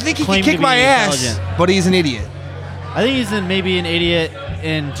doesn't. I think he claim can kick to be my ass, intelligent. but he's an idiot. I think he's maybe an idiot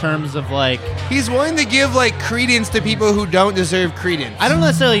in terms of like he's willing to give like credence to people who don't deserve credence. I don't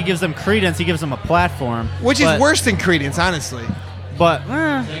necessarily gives them credence. He gives them a platform, which is worse than credence, honestly. But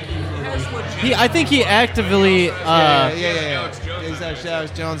I think he actively. Yeah.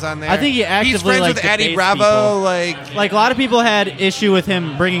 Alex Jones on there. I think he actively. He's friends with Eddie Bravo. Like a lot of people had issue with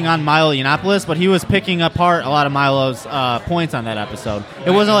him bringing on Milo Yiannopoulos, but he was picking apart a lot of Milo's points on that episode.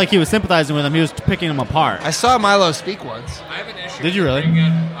 It wasn't like he was sympathizing with him; he was picking them apart. I saw Milo speak once. I have an issue. Did you really?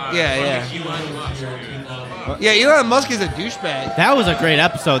 Yeah. Yeah, Elon Musk is a douchebag. That was a great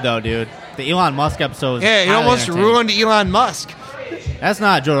episode, though, dude. The Elon Musk episode. Was he almost ruined Elon Musk. That's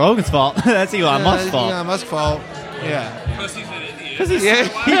not Joe Rogan's fault. That's Elon Musk's fault. Elon Musk's fault. Yeah. Because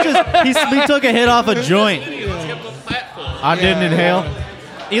he took a hit off a joint. I didn't inhale.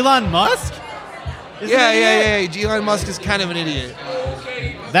 Elon Musk? Yeah. Elon Musk is kind of an idiot.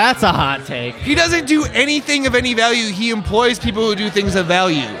 That's a hot take. He doesn't do anything of any value. He employs people who do things of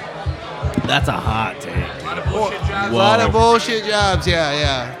value. That's a hot take. A lot of bullshit jobs. A lot of bullshit jobs,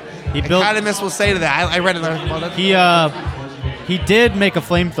 yeah. Economists will say to that. I read it about it. He did make a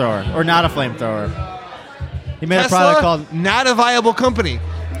flamethrower, or not a flamethrower. He made Tesla, a product called... not a viable company.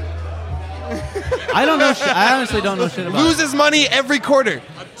 I don't know. I honestly don't know shit about Loses money every quarter.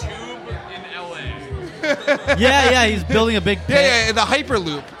 A tube in LA. Yeah, he's building a big pit. Yeah, the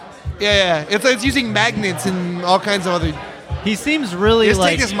Hyperloop. Yeah. It's using magnets and all kinds of other... He seems really Just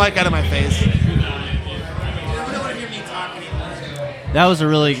take this mic out of my face. That was a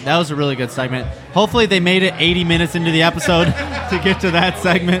really good segment. Hopefully they made it 80 minutes into the episode to get to that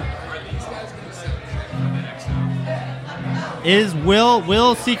segment.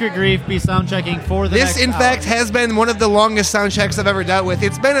 Will Secret Grief be sound checking for the next This, in fact, has been one of the longest sound checks I've ever dealt with.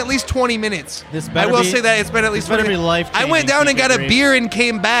 It's been at least 20 minutes. I will say that it's been at least 20 minutes. Life-changing. I went down and got a beer and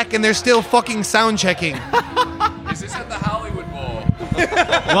came back, and they're still fucking sound checking. Is this at the Hollywood Bowl?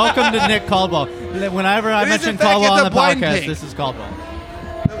 Welcome to Nick Caldwell. Whenever I mention Caldwell on the podcast, this is Caldwell.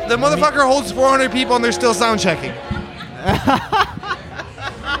 The motherfucker holds 400 people, and they're still sound checking.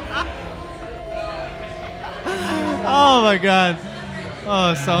 Oh my god.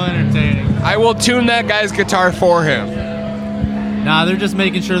 Oh, so entertaining. I will tune that guy's guitar for him. Nah, they're just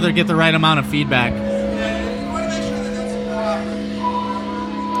making sure they get the right amount of feedback.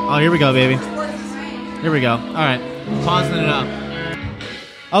 Oh, here we go, baby. Here we go. All right. Pausing it up.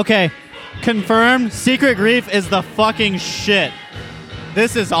 Okay, confirmed. Secret Grief is the fucking shit.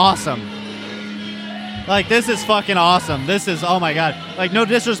 This is awesome. Like, this is fucking awesome. This is, oh my god. Like, no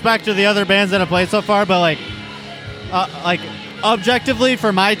disrespect to the other bands that have played so far, but like objectively,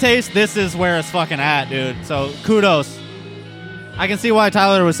 for my taste, this is where it's fucking at, dude. So kudos. I can see why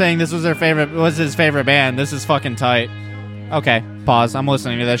Tyler was saying this was his favorite band. This is fucking tight. Okay, pause. I'm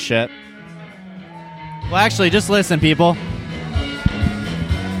listening to this shit. Well, actually, just listen, people.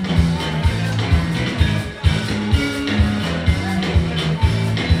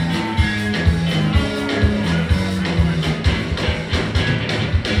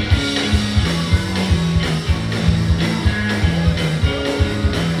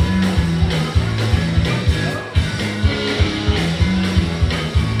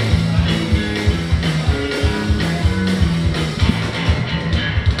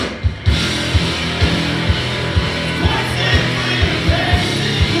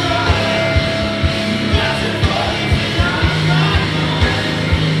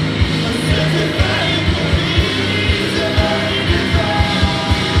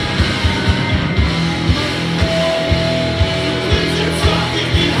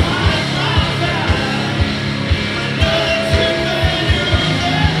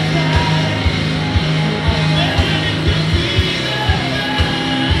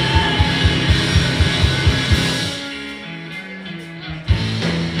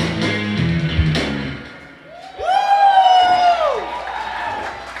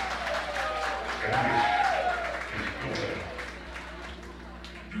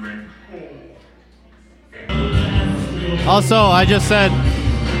 Also, I just said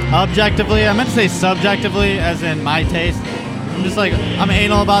objectively. I meant to say subjectively, as in my taste. I'm just like, I'm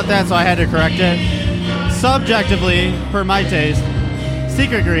anal about that, so I had to correct it. Subjectively, per my taste,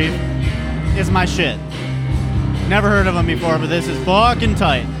 Secret Grief is my shit. Never heard of them before, but this is fucking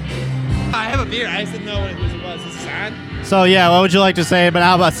tight. I have a beer. I just didn't know what it was. Is this on? So yeah, what would you like to say? But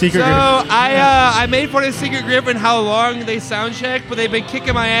how about Secret Grief? So I made fun of Secret Grief and how long they sound check, but they've been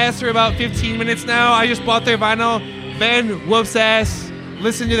kicking my ass for about 15 minutes now. I just bought their vinyl. Band whoops ass.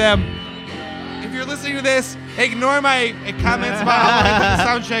 Listen to them. If you're listening to this, ignore my comments about how I did the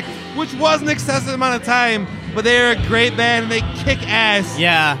sound check, which was an excessive amount of time, but they're a great band and they kick ass.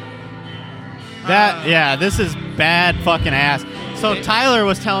 Yeah. This is bad fucking ass. So Tyler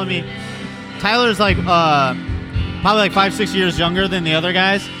was telling me, Tyler's like probably like 5-6 years younger than the other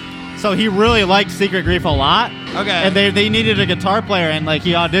guys. So he really liked Secret Grief a lot. Okay. And they needed a guitar player, and like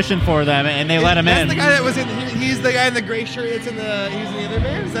he auditioned for them, and they let him in. That's the guy that was in. He's the guy in the gray shirt. That's in the. He's in the other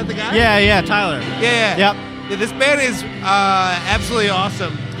band. Is that the guy? Yeah, Tyler. Yeah. Yep. Yeah, this band is absolutely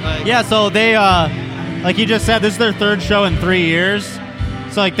awesome. Yeah. So they like you just said, this is their third show in 3 years.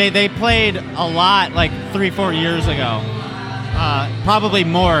 So like they played a lot like 3-4 years ago, probably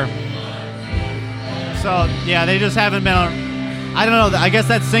more. So yeah, they just haven't been on. I don't know. I guess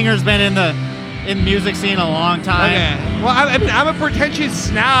that singer's been in the music scene a long time. Okay. Well, I'm a pretentious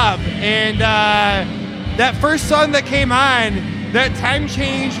snob, and that first song that came on, that time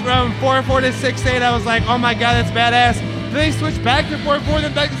change from 4/4 to 6/8, I was like, oh my god, that's badass. Then they switched back to 4/4,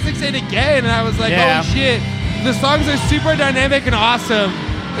 then back to 6/8 again, and I was like, oh shit. The songs are super dynamic and awesome.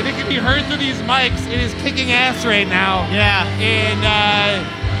 If it can be heard through these mics, it is kicking ass right now. Yeah.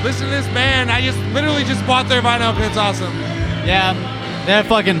 And listen to this band. I just literally just bought their vinyl because it's awesome. Yeah, they're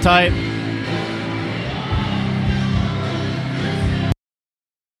fucking tight.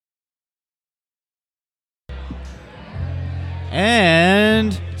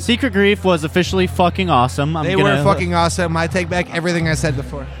 And Secret Grief was officially fucking awesome. They were fucking awesome. I take back everything I said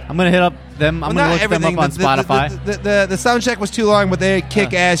before. I'm gonna hit up them. I'm gonna look them up on Spotify. The sound check was too long, but they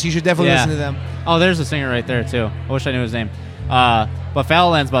kick ass. You should definitely listen to them. Oh, there's a singer right there too. I wish I knew his name. But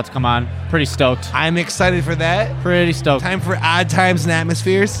Fallowland's about to come on. Pretty stoked. I'm excited for that. Pretty stoked. Time for Odd Times and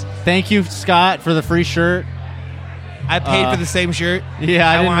Atmospheres. Thank you, Scott, for the free shirt. I paid for the same shirt. Yeah,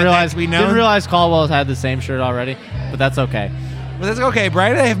 I didn't realize Caldwell had the same shirt already, but that's okay. But that's okay.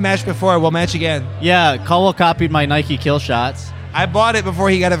 Brian and I have matched before. We'll match again. Yeah, Caldwell copied my Nike Kill Shots. I bought it before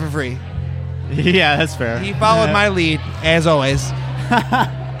he got it for free. Yeah, that's fair. He followed my lead, as always.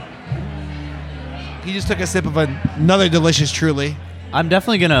 He just took a sip of another delicious Truly. I'm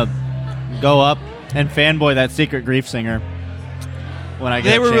definitely going to go up and fanboy that Secret Grief singer when I get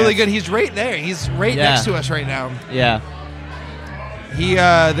a chance. They were really good. He's right there. He's right next to us right now. Yeah.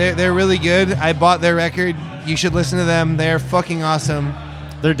 They're really good. I bought their record. You should listen to them. They're fucking awesome.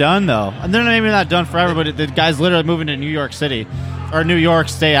 They're done, though. And they're maybe not done forever, but the guy's literally moving to New York City. Or New York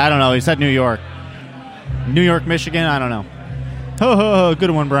State. I don't know. He said New York. New York, Michigan. I don't know. Ho, ho, ho.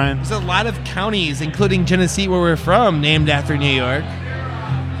 Good one, Brian. There's a lot of counties, including Genesee, where we're from, named after New York.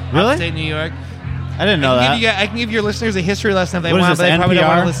 Really? Upstate New York. I didn't know that. I can give your listeners a history lesson if they What is want, this, but they probably don't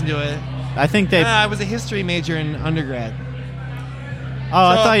want NPR? to listen to it. I think they. I was a history major in undergrad. Oh,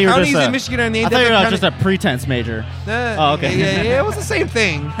 I thought you were counties just in Michigan are named I thought you after were just a pretense major. Oh, okay. Yeah, it was the same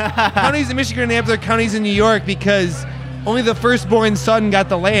thing. Counties in Michigan are named after counties in New York because only the firstborn son got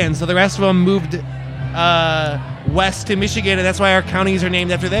the land, so the rest of them moved west to Michigan, and that's why our counties are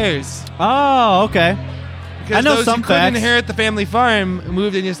named after theirs. Oh, okay. Because I know those some who couldn't facts. inherit the family farm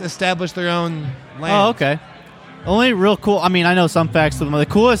moved and just established their own land. Oh, okay. Only real cool. I mean, I know some facts. The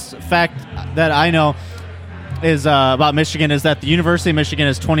coolest fact that I know is about Michigan is that the University of Michigan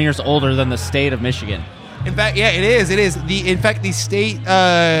is 20 years older than the state of Michigan. In fact, yeah, it is. It is. In fact, the state.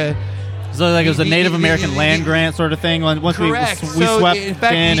 So like it was a Native American land grant sort of thing. Once Correct. we So, swept in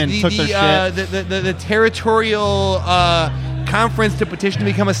fact, in and took their shit. The territorial conference to petition to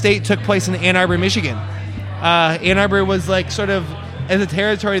become a state took place in Ann Arbor, Michigan. Ann Arbor was like sort of as a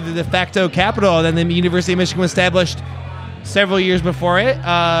territory the de facto capital. Then the University of Michigan was established several years before it.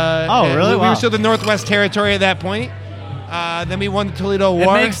 Oh, really? We Wow. were still the Northwest Territory at that point. Then we won the Toledo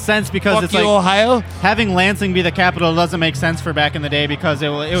War. It makes sense because Fuck it's you, like Ohio. Having Lansing be the capital doesn't make sense for back in the day because it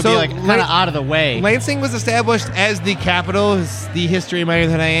would be like kind of out of the way. Lansing was established as the capital, is the history minor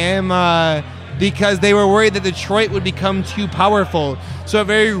that I am, because they were worried that Detroit would become too powerful. So a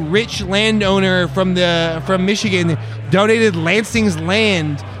very rich landowner from Michigan donated Lansing's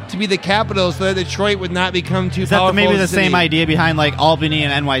land to be the capital so that Detroit would not become too Is that powerful. maybe the as a city. same idea behind like Albany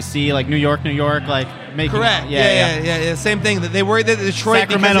and NYC, like New York, like making Correct. Yeah. Same thing. That they worried that Detroit,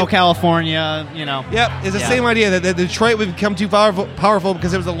 Sacramento, California, you know. Yep, it's the same idea that Detroit would become too powerful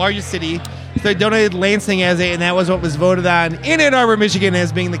because it was the largest city. So they donated Lansing and that was what was voted on in Ann Arbor, Michigan,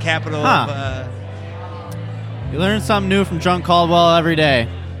 as being the capital. Huh. You learn something new from Drunk Caldwell every day.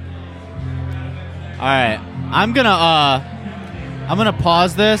 All right, I'm gonna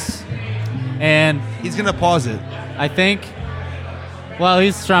pause this, and he's gonna pause it. I think. Well,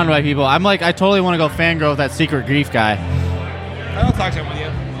 he's surrounded by people. I totally want to go fangirl with that Secret Grief guy. I'll talk to him with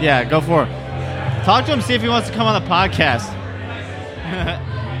you. Yeah, go for it. Talk to him, see if he wants to come on the podcast.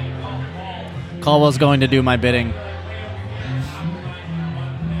 Caldwell's going to do my bidding.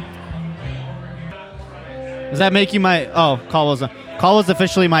 Does that make you my... Oh, Caldwell's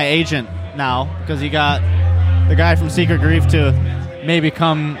officially my agent now because he got the guy from Secret Grief to maybe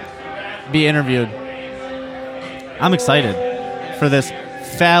come be interviewed. I'm excited for this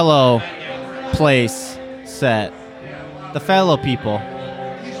fallow place set. The fallow people.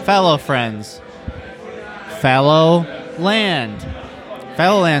 Fallow friends. Fallow land.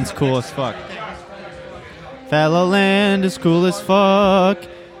 Fallow land's cool as fuck. Fallow land is cool as fuck.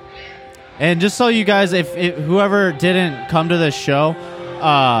 And just so you guys, if whoever didn't come to this show,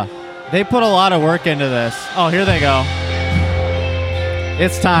 they put a lot of work into this. Oh, here they go.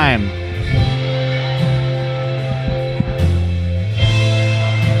 It's time.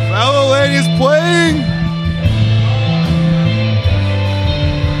 Fallow land is playing.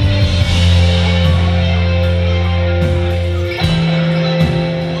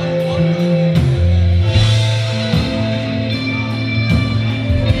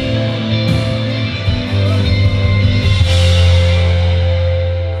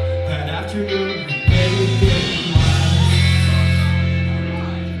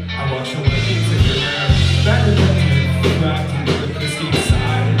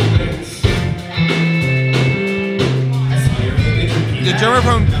 The drummer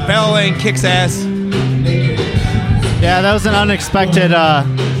from Fallow Land kicks ass. Yeah, that was an unexpected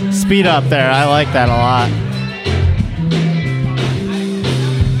speed up there. I like that a lot.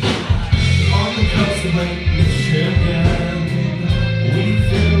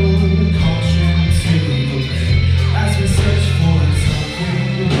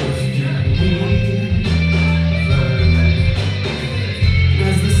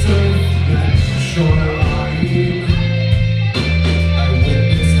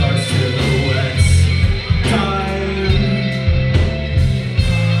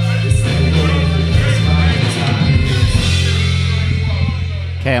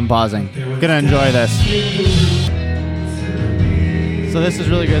 Okay, I'm pausing. Gonna enjoy this. So this is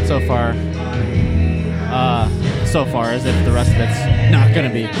really good so far. So far, as if the rest of it's not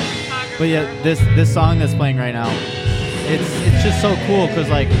gonna be. But yeah, this song that's playing right now, it's just so cool because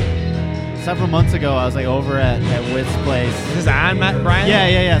like several months ago I was like over at Witt's place. Is this on, Matt Brian?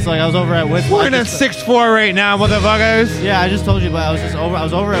 Yeah. So like I was over at Witt's. We're in a 6'4" right now, motherfuckers. Yeah, I just told you, but I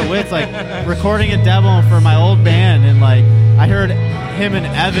was over at Witt's like recording a demo for my old band, and like I heard him and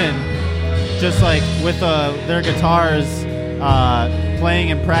Evan just like with their guitars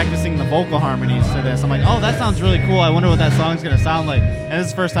playing and practicing the vocal harmonies to this. I'm like, oh, that sounds really cool. I wonder what that song's gonna sound like. And this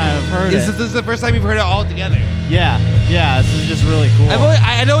is the first time I've heard it. This is the first time you've heard it all together. Yeah, this is just really cool.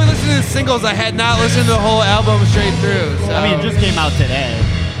 I'd only listened to the singles. I had not listened to the whole album straight through. So. I mean, it just came out today.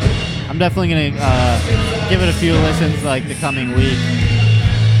 I'm definitely gonna give it a few listens like the coming week.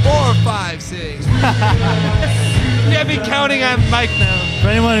 4, 5, 6. Yeah, I've been counting on Mike now. For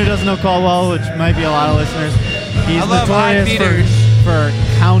anyone who doesn't know Caldwell, which might be a lot of listeners, he's notorious for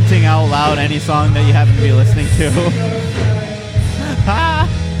counting out loud any song that you happen to be listening to.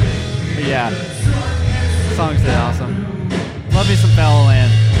 But yeah, the songs are awesome. Love me some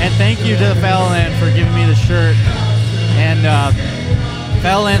Fallowland. And thank you to the Fallowland for giving me the shirt. And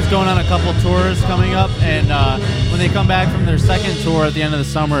Fallowland's going on a couple tours coming up, and when they come back from their second tour at the end of the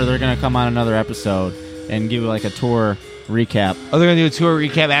summer, they're going to come on another episode and give like a tour recap. Oh, they're going to do a tour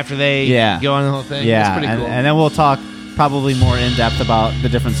recap after they go on the whole thing? Yeah, that's pretty cool. And then we'll talk probably more in depth about the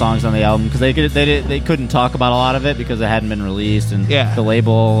different songs on the album, because they couldn't talk about a lot of it because it hadn't been released, and the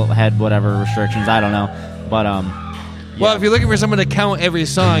label had whatever restrictions. I don't know, but well, if you're looking for someone to count every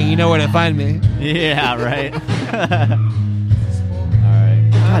song, you know where to find me. Yeah, right. All right.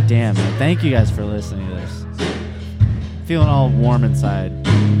 God damn, man. Thank you guys for listening to this. Feeling all warm inside.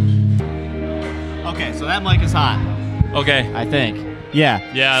 Okay, so that mic is hot. Okay. I think. Yeah.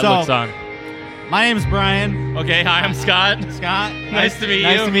 Yeah, it looks on. My name's Brian. Okay, hi, I'm Scott. Scott. Nice to meet you.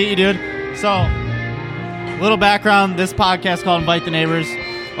 Nice to meet you, dude. So, little background. This podcast is called Invite the Neighbors.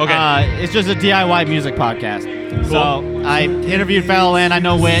 Okay. It's just a DIY music podcast. Cool. So, I interviewed Fallowland. I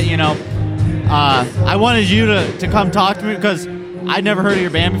know Whit, you know. I wanted you to come talk to me because I'd never heard of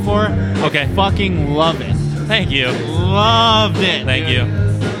your band before. Okay. Fucking love it. Thank you. Loved it. Thank dude. you.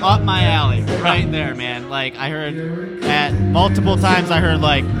 Up my alley, right there, man. Like, I heard at multiple times, I heard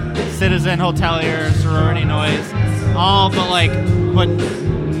like Citizen, Hotelier, Sorority Noise, all but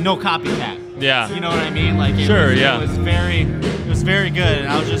no copycat. Yeah. You know what I mean? Like, it was very good, and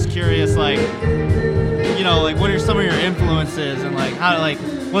I was just curious, like, you know, like, what are some of your influences, and like, how, like,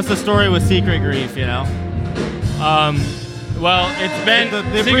 what's the story with Secret Grief, you know? Well, it's been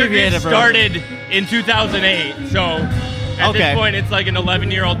Secret Grief started in 2008, so. At this point, it's like an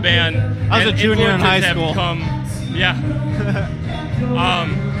 11-year-old band. I was a junior in high school.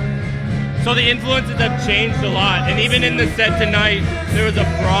 So the influences have changed a lot, and even in the set tonight, there was a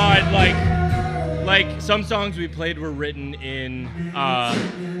broad like some songs we played were written in.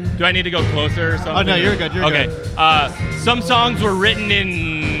 Do I need to go closer or something? Oh no, you're good. You're okay. good. Some songs were written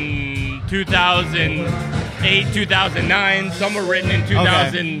in 2008, 2009. Some were written in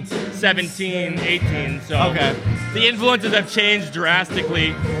 2017, 18. So the influences have changed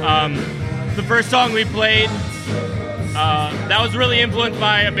drastically. The first song we played, that was really influenced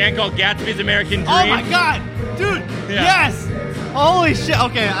by a band called Gatsby's American Dream. Oh my god, dude! Yeah. Yes! Holy shit!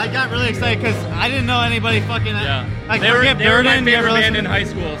 Okay, I got really excited because I didn't know anybody fucking. Like, they were my Durden, favorite band in high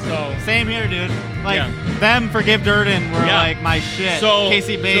school. So same here, dude. Like them, Forgive Durden were like my shit. So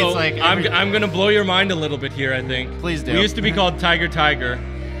Casey Bates, I'm gonna blow your mind a little bit here. I think. Please do. We used to be called Tiger Tiger.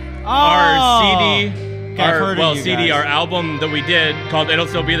 Oh. Our CD. Okay, our album that we did called It'll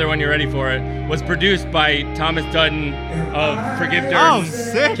Still Be There When You're Ready For It was produced by Thomas Dutton of Forgive Durden. Oh,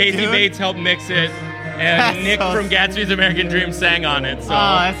 sick, Casey dude. Bates helped mix it, and Nick from Gatsby's American Dream sang on it. So.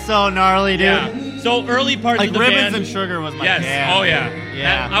 Oh, that's so gnarly, dude. Yeah. So early parts like of the Ribbons band. and Sugar was my yes. jam. Oh yeah.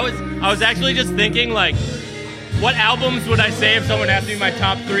 Yeah. And I was actually just thinking like, what albums would I say if someone asked me my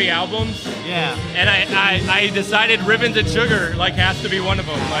top 3 albums? Yeah. And I decided Ribbons and Sugar like has to be one of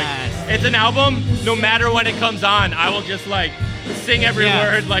them. Like it's an album, no matter when it comes on, I will just like sing every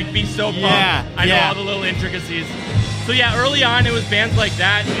word, like be so pumped. I know all the little intricacies. So yeah, early on it was bands like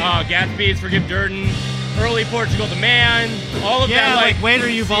that, Gatsby's, Forgive Durden, early Portugal the Man, all of that like Waiter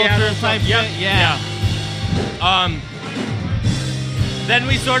You Vultures type shit. Yeah. Then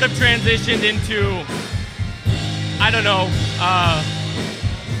we sort of transitioned into, I don't know,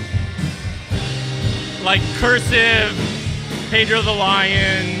 like Cursive, Pedro the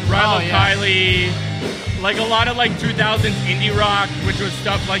Lion, Rilo Kiley, like a lot of like 2000s indie rock, which was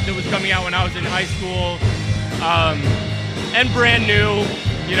stuff like that was coming out when I was in high school, and Brand New,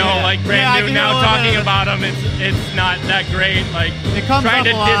 you know, like Brand New. Now talking about them, it's not that great. Like it comes trying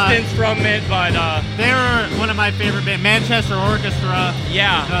to distance lot. from it, but they were one of my favorite bands. Manchester Orchestra.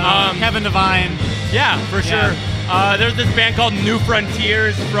 Yeah. Kevin Devine. Yeah, for sure. There's this band called New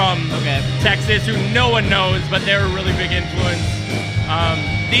Frontiers from Texas who no one knows, but they're a really big influence.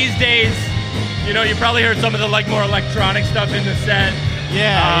 These days, you know, you probably heard some of the like more electronic stuff in the set.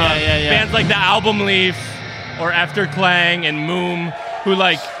 Yeah. Bands like the Album Leaf or After Clang and Moom, who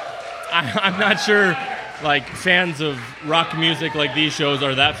like, I'm not sure like fans of rock music like these shows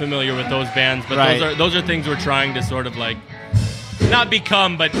are that familiar with those bands, but Right. those are things we're trying to sort of like not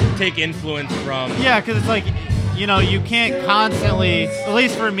become, but take influence from. Yeah, because it's like, you know, you can't constantly, at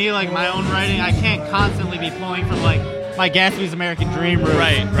least for me, like my own writing, I can't constantly be pulling from like my Gatsby's American Dream roots.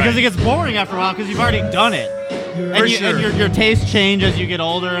 Right. Because it gets boring after a while because you've already done it. For sure. And your tastes change as you get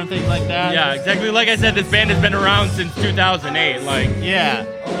older and things like that. Yeah, exactly. Like I said, this band has been around since 2008. Like,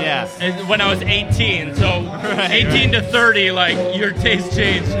 yeah. And when I was 18, so 18 to 30, like your taste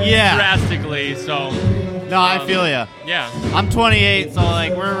changed drastically. So. No, I feel ya. Yeah. I'm 28, so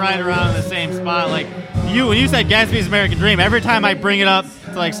like we're right around in the same spot. Like when you said Gatsby's American Dream, every time I bring it up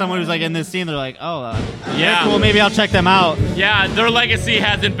to like someone who's like in this scene, they're like, "Oh, yeah, cool. Maybe I'll check them out." Yeah, their legacy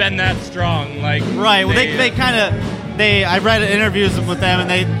hasn't been that strong. Like right. Well, they kind of I read interviews with them, and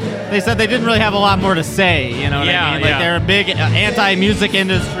they said they didn't really have a lot more to say. You know what I mean? Like they're a big anti-music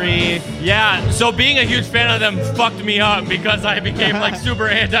industry. Yeah. So being a huge fan of them fucked me up because I became like super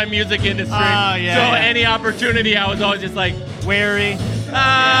anti-music industry. Oh, yeah. So any opportunity, I was always just like wary.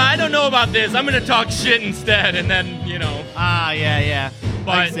 I don't know about this. I'm gonna talk shit instead, and then you know. Yeah.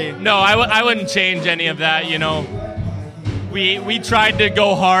 But no, I wouldn't change any of that. You know, we tried to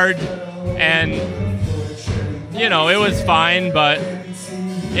go hard, and you know it was fine, but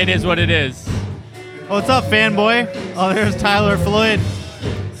it is what it is. What's up, fanboy? Oh, there's Tyler Floyd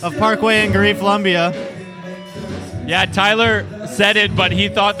of Parkway and Grief, Columbia. Yeah, Tyler said it, but he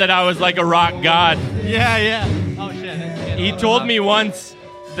thought that I was like a rock god. Yeah. Oh shit. He told me once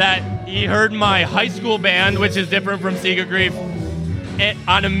that he heard my high school band, which is different from Seek of Grief,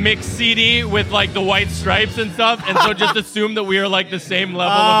 on a mixed CD with like the White Stripes and stuff, and so just assumed that we were like the same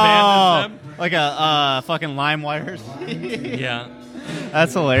level of band as them. Like a fucking LimeWires. Yeah.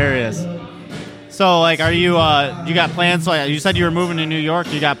 That's hilarious. So, like, are you you got plans? Like, you said you were moving to New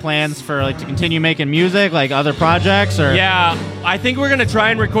York. You got plans for like to continue making music, like other projects, or? Yeah, I think we're gonna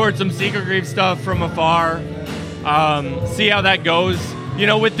try and record some Seek of Grief stuff from afar. See how that goes. You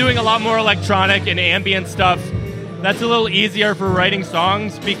know, with doing a lot more electronic and ambient stuff, that's a little easier for writing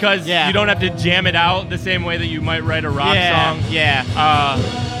songs because you don't have to jam it out the same way that you might write a rock song. Yeah.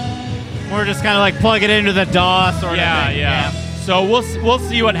 We're just kind of like plug it into the DAW sort of thing. Yeah. So we'll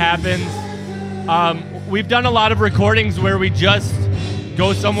see what happens. We've done a lot of recordings where we just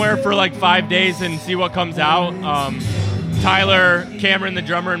go somewhere for like 5 days and see what comes out. Tyler, Cameron, the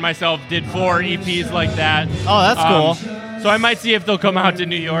drummer, and myself did 4 EPs like that. Oh, that's cool. So I might see if they'll come out to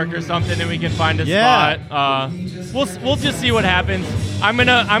New York or something, and we can find a spot. We'll just see what happens. I'm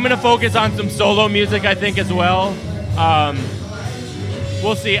gonna focus on some solo music, I think, as well.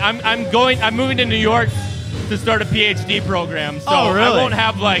 We'll see. I'm moving to New York to start a PhD program, so really? I won't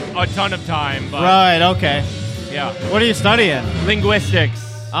have like a ton of time. But right. Okay. Yeah. What are you studying? Linguistics.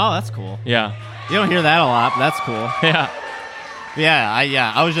 Oh, that's cool. Yeah. You don't hear that a lot, but that's cool. Yeah.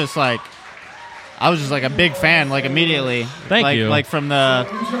 I was just like a big fan, like immediately. Thank you. Like from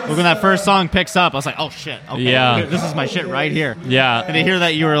when that first song picks up, I was like, oh shit. Okay, yeah. This is my shit right here. Yeah. And to hear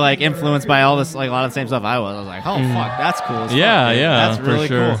that you were like influenced by all this, like a lot of the same stuff I was like, oh fuck, that's cool. As fuck, dude. That's really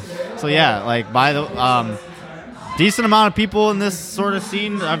for sure. cool. So yeah, like by the decent amount of people in this sort of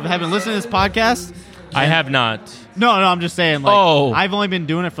scene have been listening to this podcast. I have not. No, I'm just saying. Like, I've only been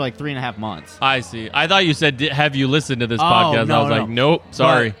doing it for like 3.5 months. I see. I thought you said, "Have you listened to this podcast?" No, I was like, "Nope,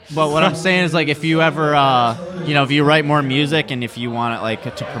 sorry." But what I'm saying is, like, if you ever, if you write more music and if you want it,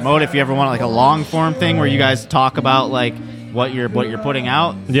 like, to promote, if you ever want like a long form thing where you guys talk about like what you're putting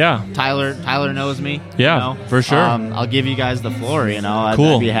out. Yeah. Tyler knows me. Yeah, for sure. I'll give you guys the floor.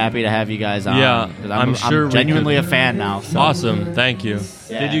 I'd be happy to have you guys on. Yeah, I'm sure I'm genuinely a fan now. So. Awesome, thank you.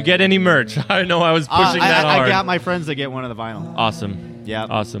 Yeah. Did you get any merch? I know I was pushing that hard. I got my friends to get one of the vinyl. Awesome. Yeah.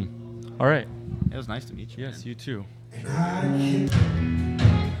 Awesome. All right. It was nice to meet you. Yes, man. You too.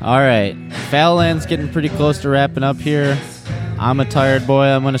 All right. Fallon's getting pretty close to wrapping up here. I'm a tired boy.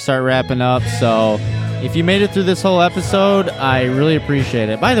 I'm going to start wrapping up. So if you made it through this whole episode, I really appreciate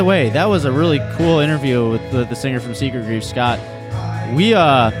it. By the way, that was a really cool interview with the singer from Seek of Grief, Scott. We,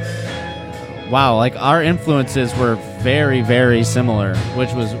 wow, like our influences were very, very similar,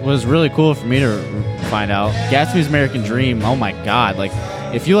 which was really cool for me to find out. Gatsby's American Dream, oh my God. Like,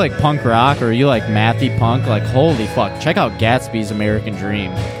 if you like punk rock or you like mathy punk, like, holy fuck, check out Gatsby's American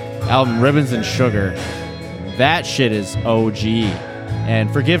Dream. Album Ribbons and Sugar. That shit is OG.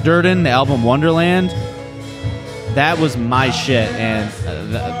 And Forgive Durden, the album Wonderland, that was my shit, and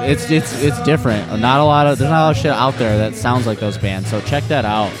it's different. There's not a lot of shit out there that sounds like those bands, so check that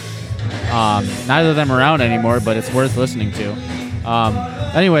out. Neither of them are around anymore, but it's worth listening to.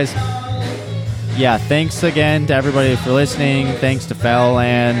 Anyways, thanks again to everybody for listening. Thanks to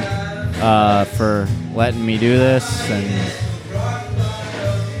Fallowland for letting me do this, and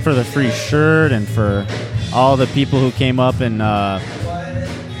for the free shirt, and for all the people who came up and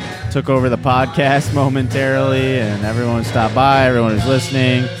took over the podcast momentarily, and everyone who stopped by, everyone who's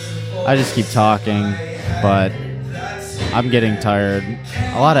listening. I just keep talking, but I'm getting tired.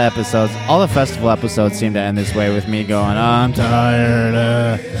 A lot of episodes, all the festival episodes seem to end this way with me going, I'm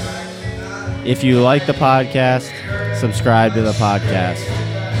tired. If you like the podcast, subscribe to the podcast.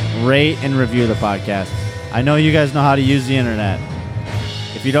 Rate and review the podcast. I know you guys know how to use the internet.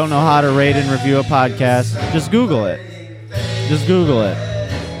 If you don't know how to rate and review a podcast, just Google it. Just Google it.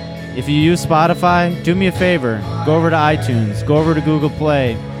 If you use Spotify, do me a favor. Go over to iTunes. Go over to Google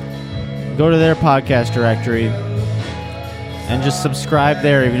Play. Go to their podcast directory. And just subscribe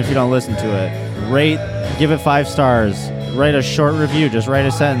there even if you don't listen to it. Rate, give it 5 stars. Write a short review. Just write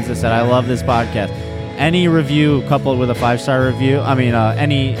a sentence that said, I love this podcast. Any review coupled with a 5-star review,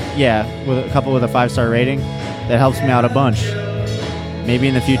 coupled with a 5-star rating, that helps me out a bunch. Maybe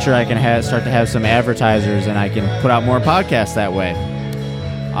in the future I can start to have some advertisers and I can put out more podcasts that way.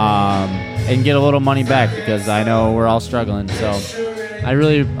 And get a little money back because I know we're all struggling. So I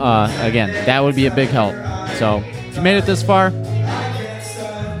really, again, that would be a big help. So if you made it this far,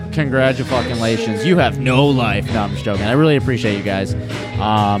 congratulations. You have no life. No, I'm just joking. I really appreciate you guys.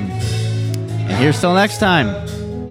 And here's till next time.